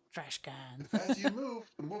 Trash can. The faster you move,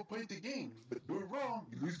 the more points you gain. But do it wrong,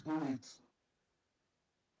 you lose points.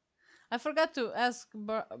 I forgot to ask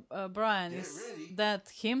Brian, Get is ready. that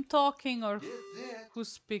him talking or Get set, who's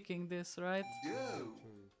speaking this, right? go.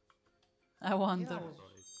 I Yeah, wonder.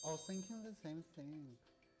 I was thinking the same thing.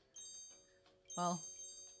 Well,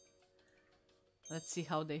 let's see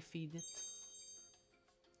how they feed it.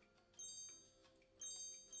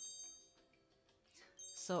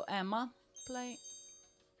 So Emma, play.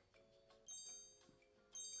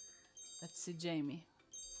 Let's see Jamie.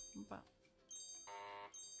 Opa.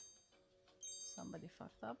 Somebody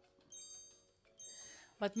fucked up.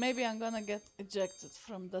 But maybe I'm gonna get ejected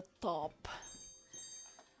from the top.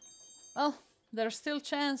 Well, there's still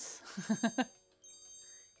chance.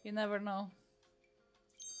 You never know.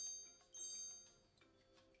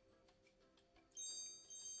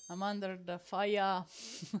 I'm under the fire.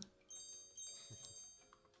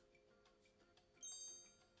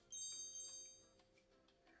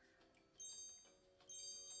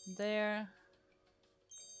 There.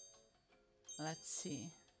 Let's see.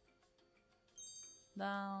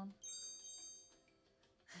 Down.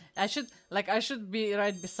 I should be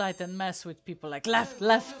right beside and mess with people like left,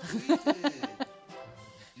 left. Completed.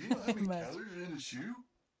 Do you know how many Mad. calories are in a shoe?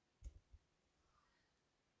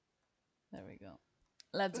 There we go.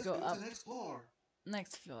 Let's Let's go go up. to the next floor.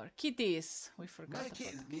 Next floor. Kitties. We My forgot about.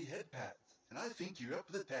 kittens need head pats, and I think you're up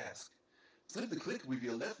for the task. Simply click with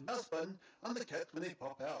your left mouse button on the cats when they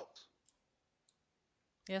pop out.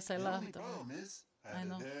 Yes, I The love only them. problem is, I I have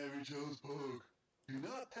know. a very jealous pug. Do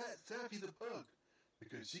not pat Sappy the pug,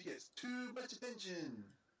 because she gets too much attention.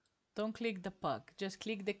 Don't click the pug. Just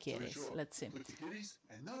click the So kitties. sure, Let's see. click the kitties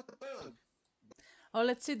and not the pug. Oh,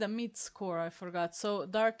 let's see the meat score. I forgot. So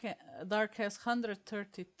Dark has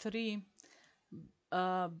 133.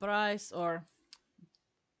 Bryce or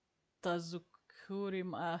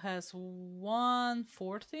Tazukurim has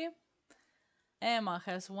 140. Emma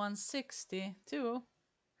has 162.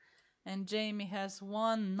 And Jamie has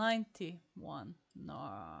 191.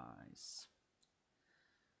 Nice.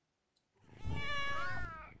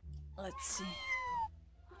 Let's see.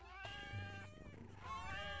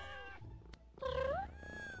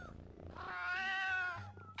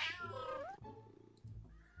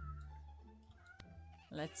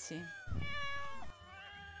 Let's see.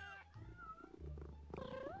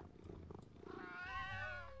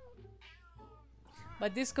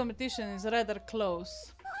 But this competition is rather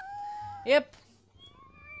close. Yep.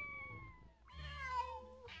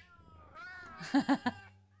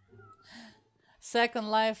 Second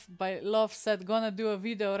Life by Love said gonna do a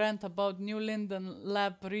video rant about New Linden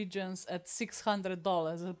Lab regions at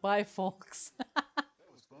 $600. Bye, folks. That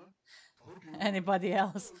was fun. I hope you Anybody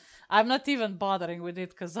else? I'm not even bothering with it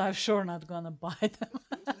because I'm sure not gonna buy them. Let's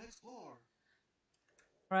go to the next floor.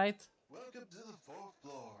 Right? Welcome to the fourth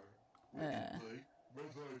floor. We're gonna play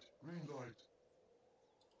red light, green light.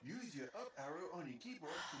 Use your up arrow on your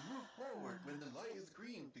keyboard to move forward when the light is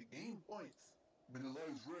green to gain points. When the light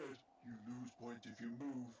is red, you lose points if you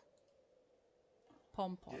move.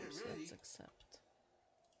 Pom poms, Get ready. let's accept.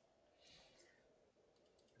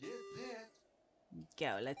 Get set,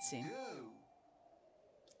 Go, let's see. go.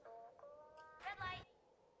 Red light.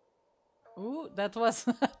 Ooh, that was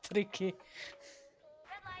tricky.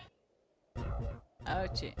 Red light.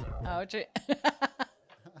 Ouchie, ouchie.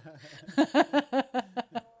 Red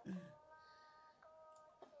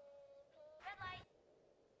light.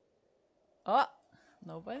 Oh,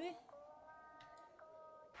 nobody?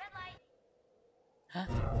 Red light. Huh?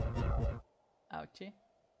 Ouchie.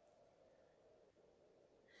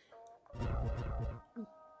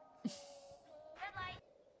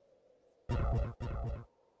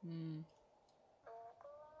 Hmm.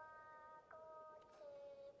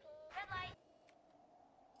 Red light.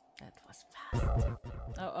 That was fast.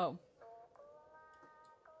 Oh, oh.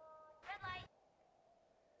 Red light.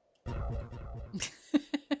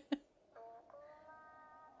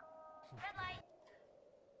 Red light.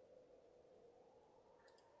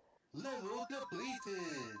 Level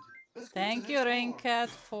completed. Let's go to Thank the you, next Rain floor. Cat,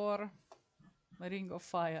 for Ring of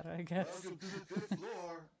Fire, I guess. Welcome to the 5th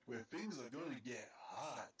floor, where things are going to get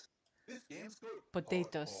hot. This game's called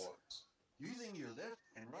Potatoes. Hot Pots. Using your left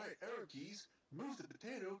and right arrow keys, move the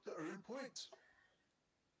potato to earn points.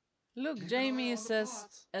 Look, Keep an Jamie eye on the says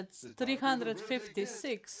pots. it's The darker the red they get,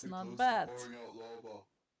 356, the not closer bad. to pouring out lava.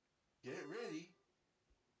 Get ready.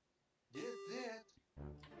 Get set.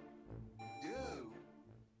 Go.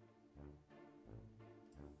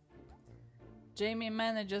 Jamie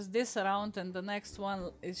manages this round, and the next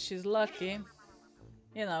one is she's lucky.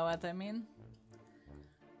 You know what I mean.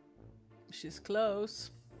 She's close.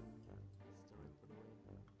 Still in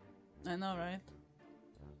for the win. I know, right?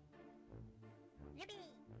 Yippee.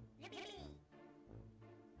 Yippee.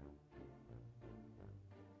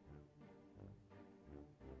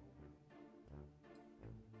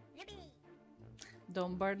 Yippee.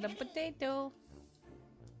 Don't burn the potato.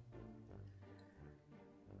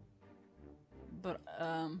 But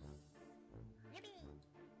Yippee.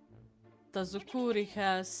 Tazukuri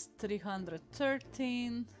has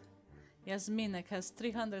 313. Yasminek has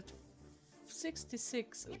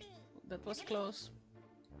 366. Ooh, that was close.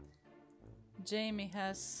 Jamie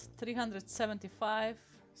has 375,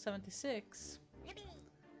 76. Yippee.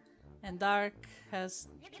 And Dark has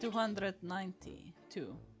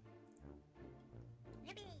 292.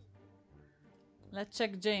 Yippee. Let's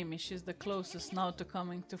check Jamie. She's the closest now to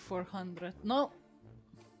coming to 400. No!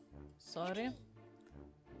 Sorry.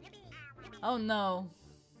 Oh no.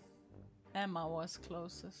 Emma was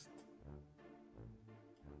closest.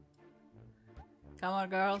 Come on,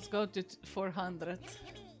 girls, go to 400.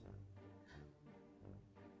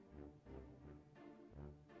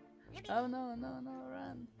 Oh no, no, no,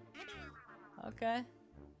 run. Okay.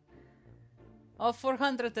 Oh,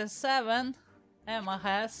 407. Emma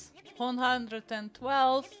has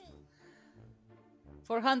 112.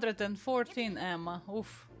 414, Emma.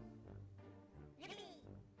 Oof.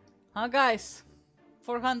 Huh, guys?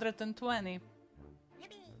 420.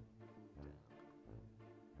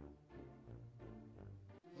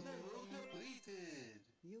 Level completed.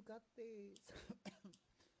 You got this.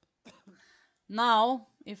 Now,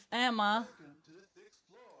 if Emma... Welcome to the 6th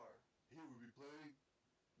floor. Here we'll be playing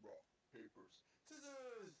rock, papers,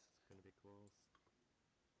 scissors. It's gonna be close.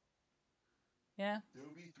 Yeah? There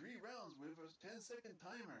will be 3 rounds with a 10-second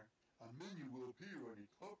timer. A menu will appear on the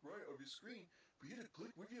top right of your screen for you to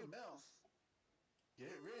click with your mouse.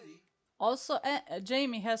 Get ready. Also,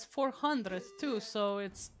 Jamie has 400 too, so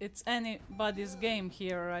it's anybody's game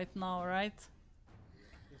here right now, right? It's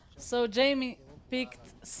just So Jamie full of picked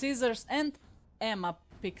lava. scissors and Emma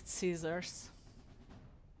picked scissors.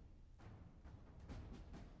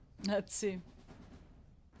 Let's see.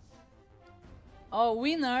 Oh,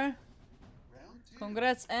 winner! Round 2.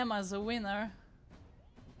 Congrats, Emma's a winner.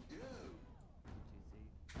 Go.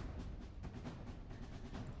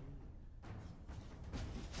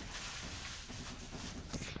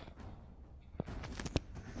 GG.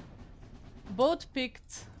 Both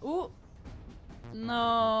picked. Ooh!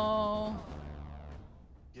 No!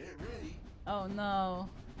 Get ready. Oh no.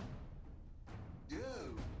 Go.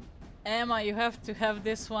 Emma, you have to have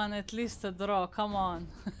this one at least a draw, come on.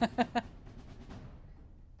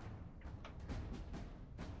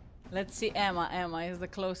 Let's see Emma. Emma is the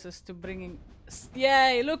closest to bringing...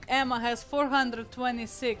 Yay, look, Emma has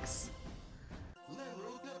 426.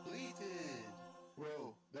 Level completed.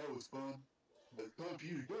 Well, that was fun. But time for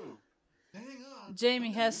you to go. Hang on.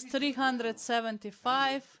 Jamie has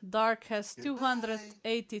 375, Dark has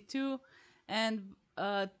 282, and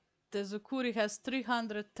Tezukuri has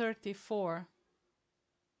 334.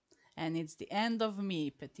 And it's the end of me,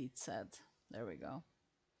 Petit said. There we go.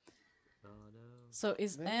 Oh no. So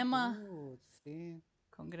is Very Emma... good. See?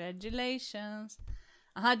 Congratulations.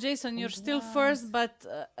 Jason, you're still first, but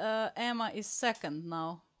Emma is second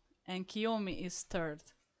now. And Kiyomi is third.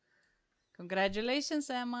 Congratulations,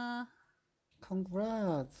 Emma.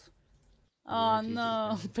 Congrats. Oh Yeah, GG, no,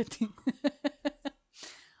 guys. Petit.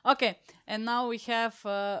 Okay, and now we have...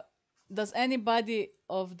 does anybody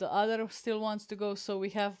of the other still wants to go? So we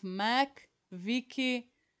have Mac,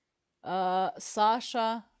 Vicky,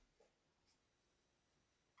 Sasha,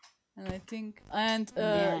 and I think... And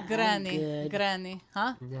Yeah, I'm Granny. good. Granny,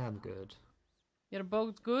 huh? Yeah, I'm good. You're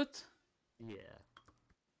both good? Yeah.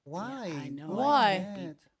 Why? I know Go Why?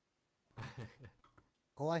 ahead.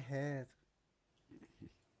 Go ahead.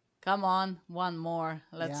 Come on, one more.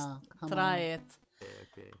 Let's Yeah, come try on. it.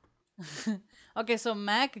 Okay. Okay, so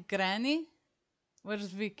Mac, Granny.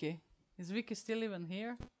 Where's Vicky? Is Vicky still even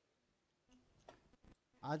here?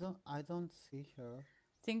 I don't see her.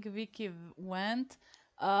 Think Vicky went.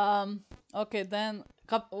 Okay, then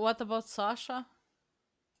what about Sasha?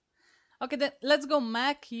 Okay, then let's go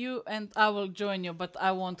Mac, you, and I will join you, but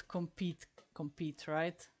I won't compete,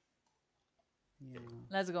 right? Yeah.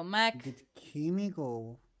 Let's go Mac. Did Kimi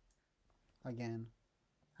go again?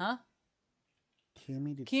 Huh?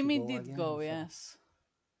 Kimi, did she Kimi go did again? go, You said- yes.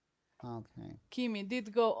 Okay. Kimi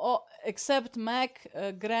did go, oh, except Mac,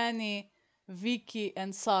 Granny, Vicky,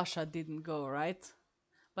 and Sasha didn't go, right?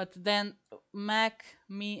 But then Mac,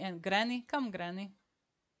 me, and Granny. Come, Granny.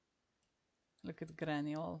 Look at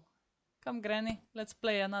Granny all. Come, Granny. Let's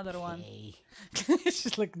play another one. Hey,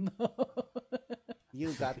 She's like, no.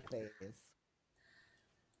 you got this.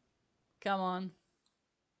 Come on.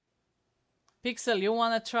 Pixel, you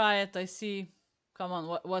wanna try it? I see. Come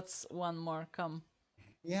on, what's one more? Come.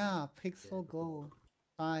 Yeah, Pixel, go.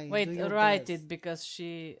 Hi, do Wait, your write best. it because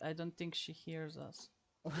I don't think she hears us.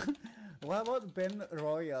 What about Ben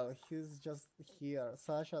Royal? He's just here.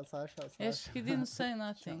 Sasha. Yes, he didn't say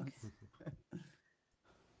nothing.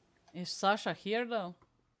 Is Sasha here though?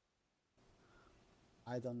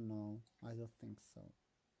 I don't know. I don't think so.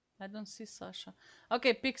 I don't see Sasha.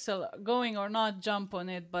 Okay, Pixel, going or not, jump on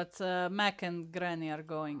it, but Mac and Granny are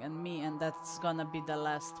going, and me, and that's gonna be the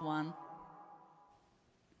last one.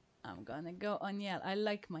 I'm gonna go on yellow. I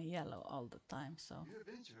like my yellow all the time, so. Your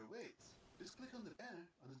adventure awaits. Just click on the banner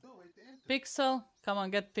on the doorway to enter. Pixel, come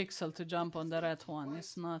on, get Pixel to jump on the red one.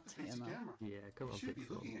 It's not, To face you the know. camera. Yeah, come You on, should be Pixel.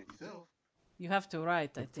 looking at yourself. You have to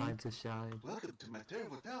write, I It's time think. to shine. Welcome to my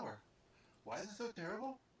terrible tower. Why is it so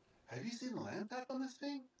terrible? Have you seen the lamp type on this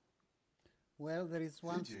thing? Well, there is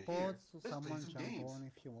one Since you're spot, here, so let's play someone some jump games.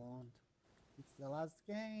 on if you want. It's the last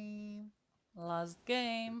game. Last The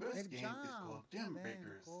game. first Let's game is jump. called Gem Then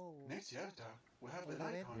Breakers. go. Next chapter will have Well, an the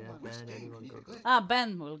red icon Yeah, of which Ben, game anyone you need go, to go. click. Ah,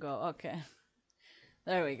 Ben will go. Okay.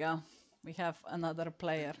 There we go. We have another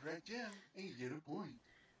player. Click the correct gem and you get a point.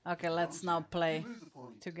 Okay, Wrong let's now gem, play you lose a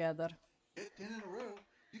point. together. Get 10 in a row,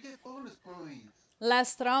 you get bonus points.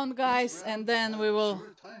 Last round, guys, Each round and then will we have a will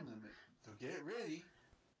shorter time limit. So get ready.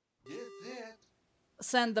 Get set.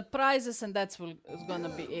 send the prizes, and that's is gonna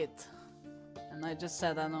be it. And I just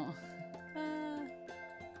said I know.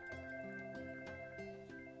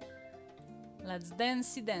 Let's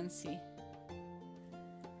dancey.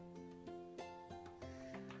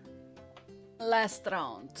 Last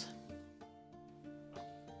round.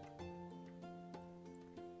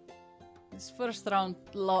 This first round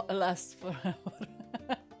lasts forever.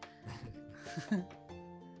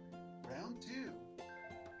 Round 2.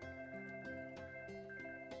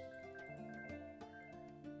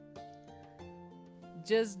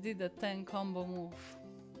 Just did a 10 combo move.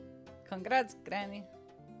 Congrats, Granny.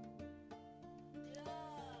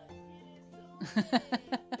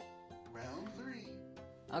 Round 3.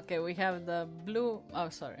 Okay, we have the blue. Oh,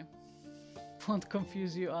 sorry. Won't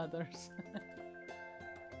confuse you others.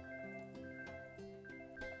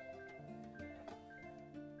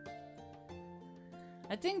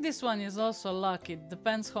 I think this one is also luck. It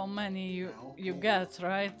depends how many you get,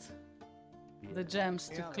 right? The gems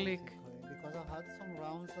to Yeah, click. basically, because I had some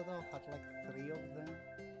rounds that I had like 3 of them.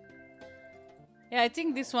 Yeah, I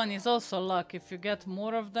think this one is also luck. If you get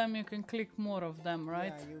more of them, you can click more of them,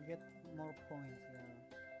 right? Yeah, you get more points, yeah.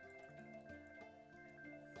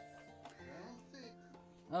 Round 6.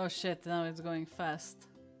 Oh shit, now it's going fast.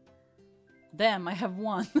 Damn, I have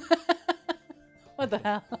one. What the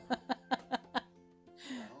hell? Round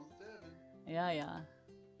 7. Yeah.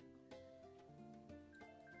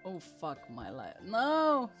 Oh fuck my life.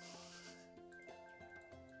 No!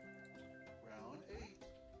 Round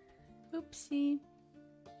 8. Oopsie.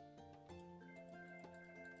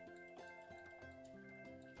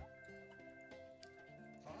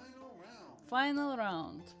 Final round. Final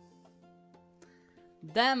round.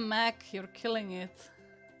 Damn, Mac, you're killing it.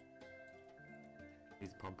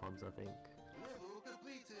 These pom-poms, I think. Level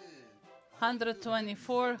completed.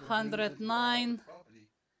 124, 109, Property.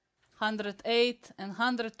 108, and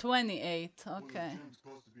 128. Well, Okay. this gem's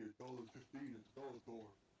supposed to be $1.15 at the dollar store.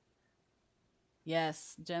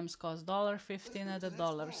 Yes, gems cost $1.15 at the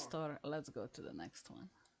dollar store. Let's go to the next one.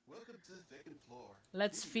 Welcome to the second floor.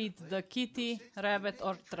 Let's Maybe feed your the plate, kitty, milkshakes, rabbit, and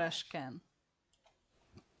or maybe trash can.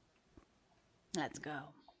 Let's go.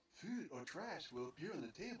 Food or trash will appear on the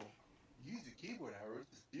table. Use the keyboard arrows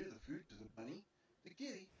to steer the food to the bunny, the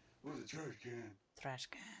kitty, or the trash can. Trash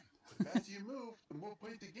can. The faster you move, the more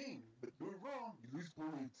points you gain. But do it wrong, you lose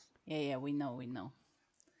points. Yeah, we know.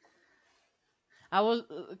 I will.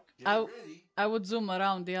 Get ready. I would zoom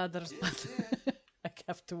around the others, Get but set. I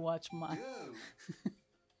have to watch mine. Go.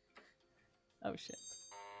 Oh shit!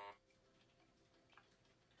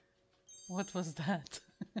 What was that?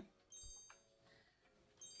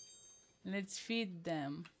 Let's feed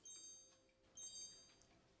them.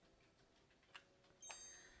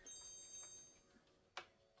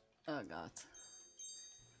 Oh god.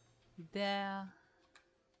 There.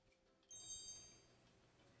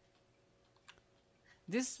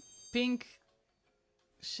 This pink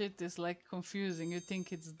shit is like confusing. You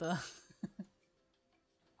think it's the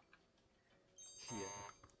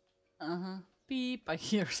Yeah. beep. I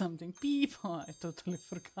hear something. Beep. Oh, I totally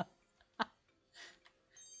forgot.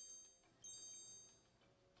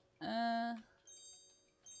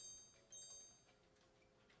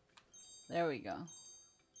 There we go.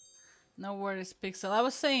 No worries, Pixel. I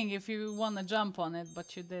was saying if you want to jump on it,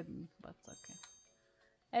 but you didn't. But okay.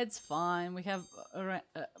 It's fine. We have a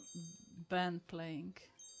band playing.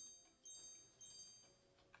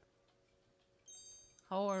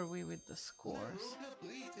 How are we with the scores? Level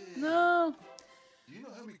depleted. No! Do you know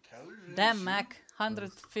how many calories are in a Damn, shoe? Mac.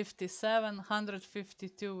 157,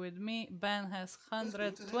 152 with me. Ben has How many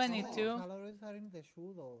 122. calories are in the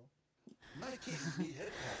shoe though? My kids need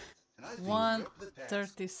head pads, and I think One you're up to the task.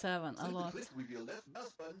 37, a Simply lot. click with your left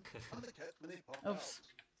mouse button on the cats when they pop Oops.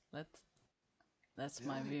 out. That's The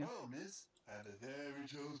my only view. problem is, I have a very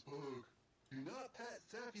jealous pug. Do not pat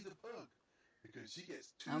Sappy the pug, because she gets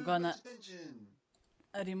too I'm gonna much attention.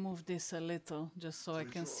 remove this a little just so I So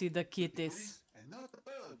can sure, see the with the kitties. kitties and not the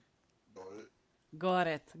pug. Got it. Got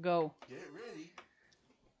it. Go. Get ready.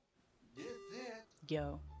 Get set.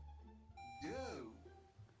 Go. Go.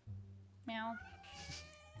 Meow.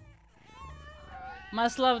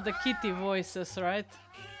 Must love the kitty voices, right?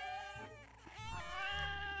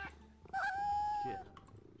 Yeah.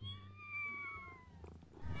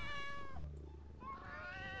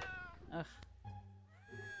 Ugh.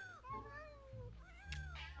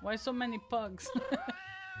 Why so many pugs?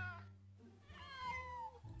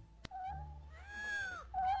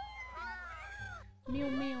 Mew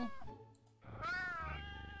mew.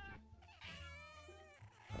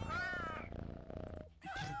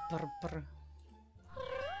 Brr, brr, brr.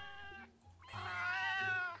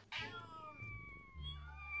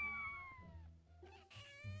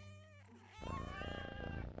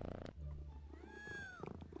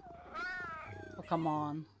 Oh, come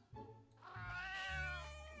on.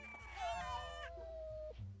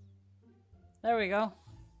 There we go.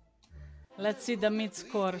 Let's see the mid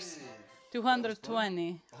scores.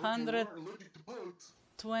 220, I hope you aren't allergic to pugs.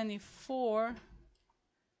 124.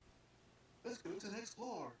 Let's go to the next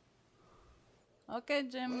floor. Okay,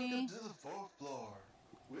 Jimmy. Welcome to the fourth floor.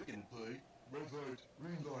 We're gonna play red light,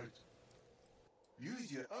 green light.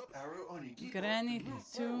 Use your up arrow on your keyboard Granny to move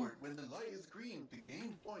too. forward when the light is green to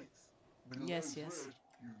gain points. When the Yes, light is yes. red,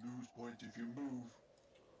 you lose points if you move.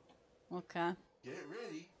 Okay. Get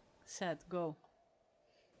ready. Set, go.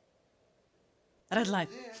 Red light.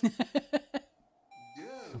 Set.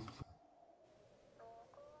 Go.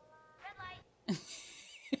 Red light.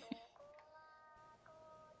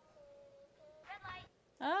 Red light.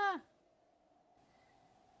 Ah.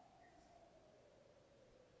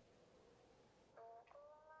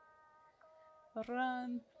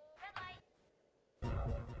 Run. Red light.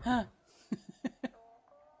 Huh.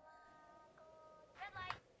 Red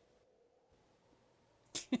light.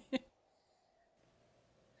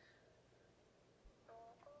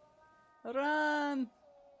 Run.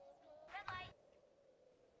 Red light.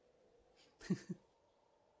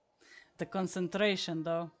 The concentration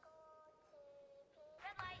though.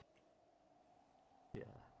 Red light.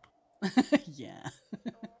 Yeah. Yeah.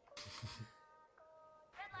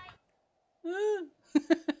 Red light.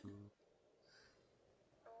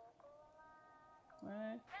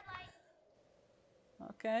 Right. Red light.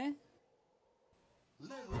 Okay.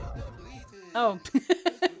 Level depleted. Oh.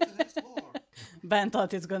 Let's go to the next floor. Ben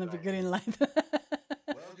thought it's gonna be green light.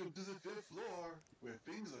 Welcome to the fifth floor, where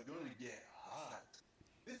things are gonna get hot.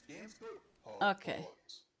 This game's called hard Okay.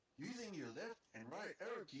 pots. Using your left and right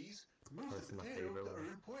arrow keys, move That's the my potato favorite to one.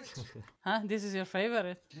 earn points. Huh? This is your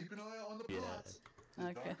favorite? Keep an eye out on the Yeah. plots. The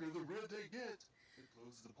Okay. darker the red they get, the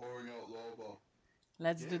closer to pouring out lava.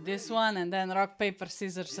 Let's do Get this ready. one and then rock, paper,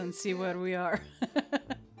 scissors and see where we are.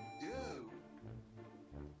 Go.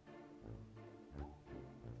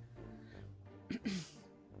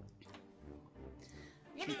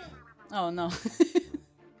 Yippee. Oh no.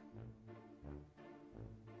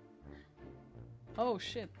 Oh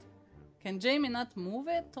shit. Can Jamie not move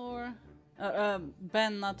it or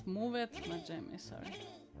Ben not move it? Not Jamie, sorry.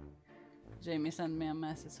 Jamie sent me a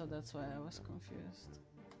message, so that's why I was confused.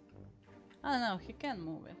 I don't know, he can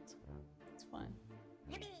move it. It's fine.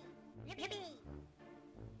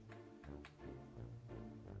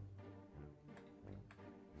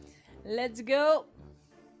 Let's go!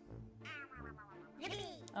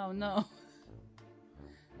 Oh no.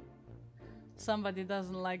 Somebody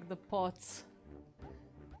doesn't like the pots.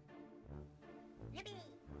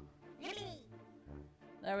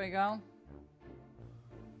 There we go.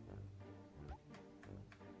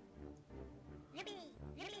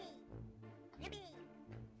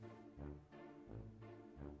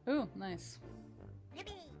 Ooh, nice.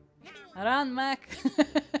 Run, Mac!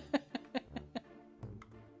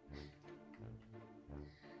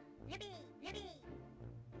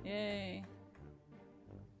 Yay.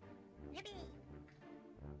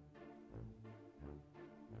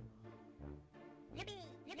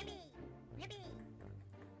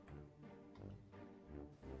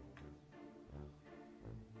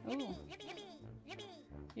 Ooh.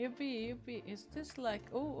 Yippee, yippee. Is this like...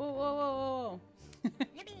 Oh, oh, oh, oh, oh.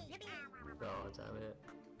 Oh, damn it.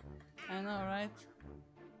 I know, right?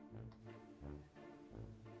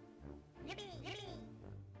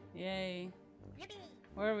 Yay.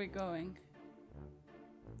 Where are we going?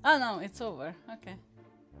 Oh no, it's over. Okay.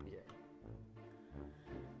 Yeah.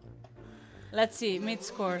 Let's see, mid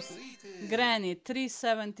scores. Granny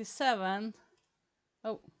 377.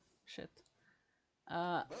 Oh, shit.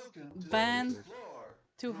 Welcome to Ben the floor.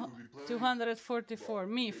 two, We'll be playing 244.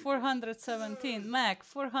 Me 417. Mac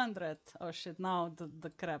 400. Oh shit, now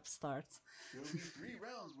the crap starts. There will be 3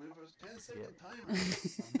 rounds with a 10-second timer. A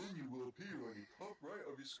menu will appear on the top right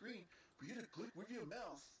of your screen for you to click with your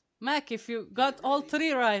mouse. Mac, if you got all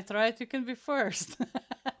 3 right, you can be first.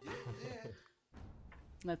 Yeah.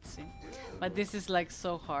 Let's see. But this is like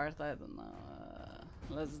so hard, I don't know.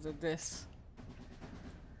 Let's do this.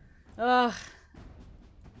 Ugh.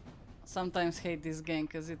 Sometimes hate this game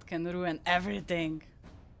because it can ruin everything.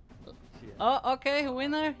 Yeah. Oh, okay,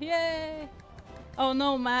 winner, yay! Oh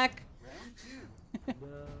no, Mac. Round 2.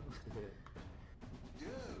 No. Go.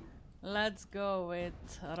 Let's go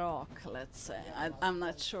with rock, let's say. I'm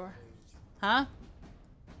not sure. Huh?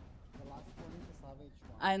 The last one is a savage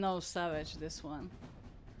one. I know Savage, this one.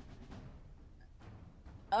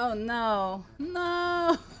 Oh no,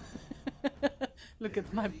 no! Look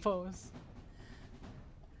at my pose.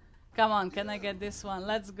 Come on, can I get this one?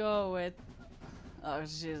 Let's go with... Oh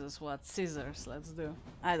Jesus, what? Scissors, let's do.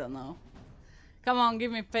 I don't know. Come on, give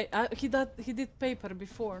me he did paper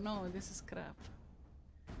before. No, this is crap.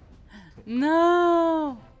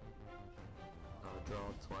 No! I'll draw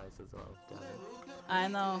twice as well. Damn it. I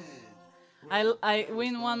know. I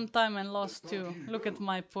win one time and lost 2. Look at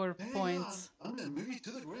my poor Hang points. on. I'm gonna move you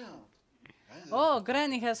to the ground. Oh,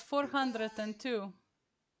 Granny has 402.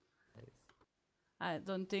 Nice. I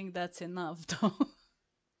don't think that's enough though.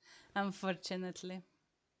 Unfortunately.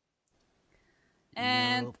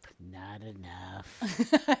 And Nope, not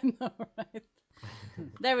enough. I know, right?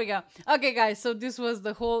 There we go. Okay, guys, so this was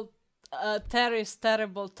the whole Terry's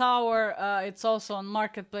Terrible Tower. It's also on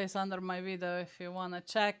Marketplace under my video if you want to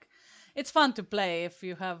check. It's fun to play if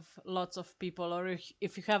you have lots of people, or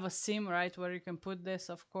if you have a sim, right, where you can put this,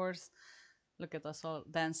 of course. Look at us all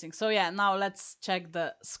dancing. So yeah, now let's check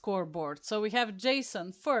the scoreboard. So we have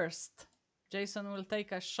Jason first. Jason will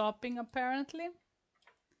take us shopping, apparently.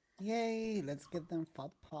 Yay, let's get them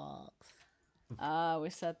fat packs. We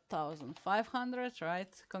said 1,500,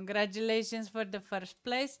 right? Congratulations for the first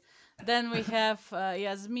place. Then we have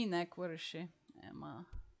Yasminek. Where is she? Emma.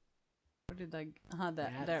 Where did I...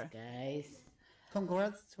 there. Guys.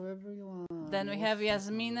 Congrats to everyone. Then we have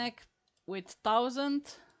Yasminek with 1,000.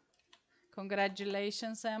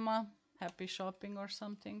 Congratulations, Emma. Happy shopping or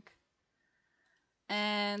something.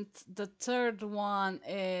 And the third one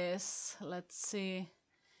is, let's see,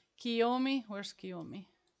 Kiyomi. Where's Kiyomi?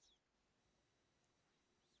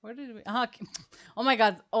 Where did we... Oh my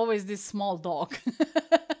god, always this small dog.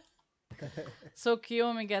 So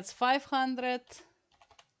Kiyomi gets 500.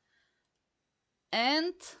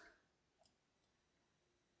 And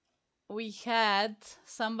we had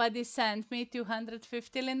somebody sent me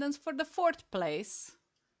 250 lindens for the 4th place.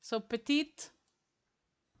 So Petite.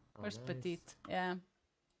 Oh, Where's nice. Petite? Yeah.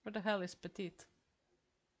 Where the hell is Petite?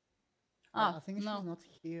 I think no. she's not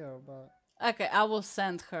here, but... Okay, I will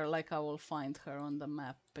send her, like I will find her on the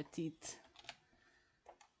map. Petite.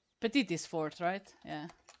 Petite is 4th, right? Yeah.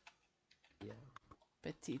 Yeah.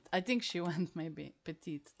 Petite. I think she went maybe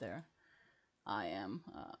Petite there. I am.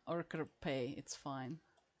 Orker pay, it's fine.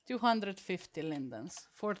 250 lindens.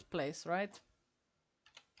 4th place, right?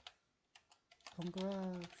 Congrats. Oh,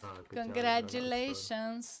 good job, everyone. That was fun.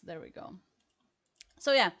 Congratulations. There we go.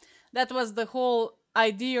 So yeah, that was the whole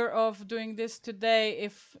idea of doing this today.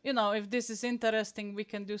 If, you know, if this is interesting, we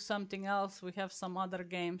can do something else. We have some other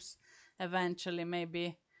games eventually,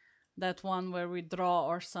 maybe that one where we draw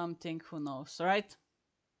or something, who knows, right?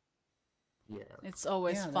 Yeah. It's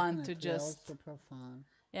always Yeah, fun definitely. to That was just, super fun.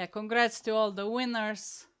 yeah, congrats to all the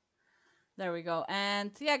winners. There we go.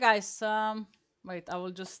 And yeah, guys, wait, I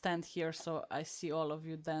will just stand here so I see all of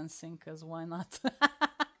you dancing, because why not?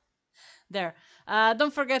 There.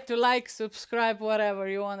 Don't forget to like, subscribe, whatever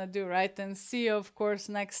you want to do, right? And see you, of course,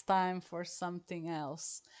 next time for something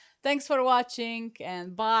else. Thanks for watching,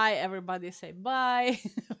 and bye. Everybody say bye.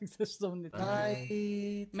 There's so many things.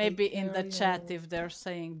 Bye. Maybe Take in the care, chat yo. if they're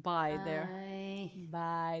saying bye there. Bye.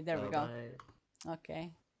 Bye. There we go. Bye-bye.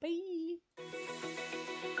 Okay. Bye.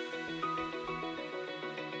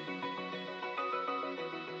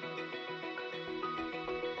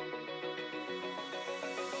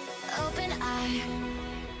 Open eye,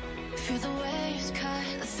 feel the waves cut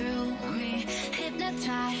through me,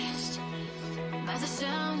 hypnotized by the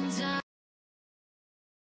sounds of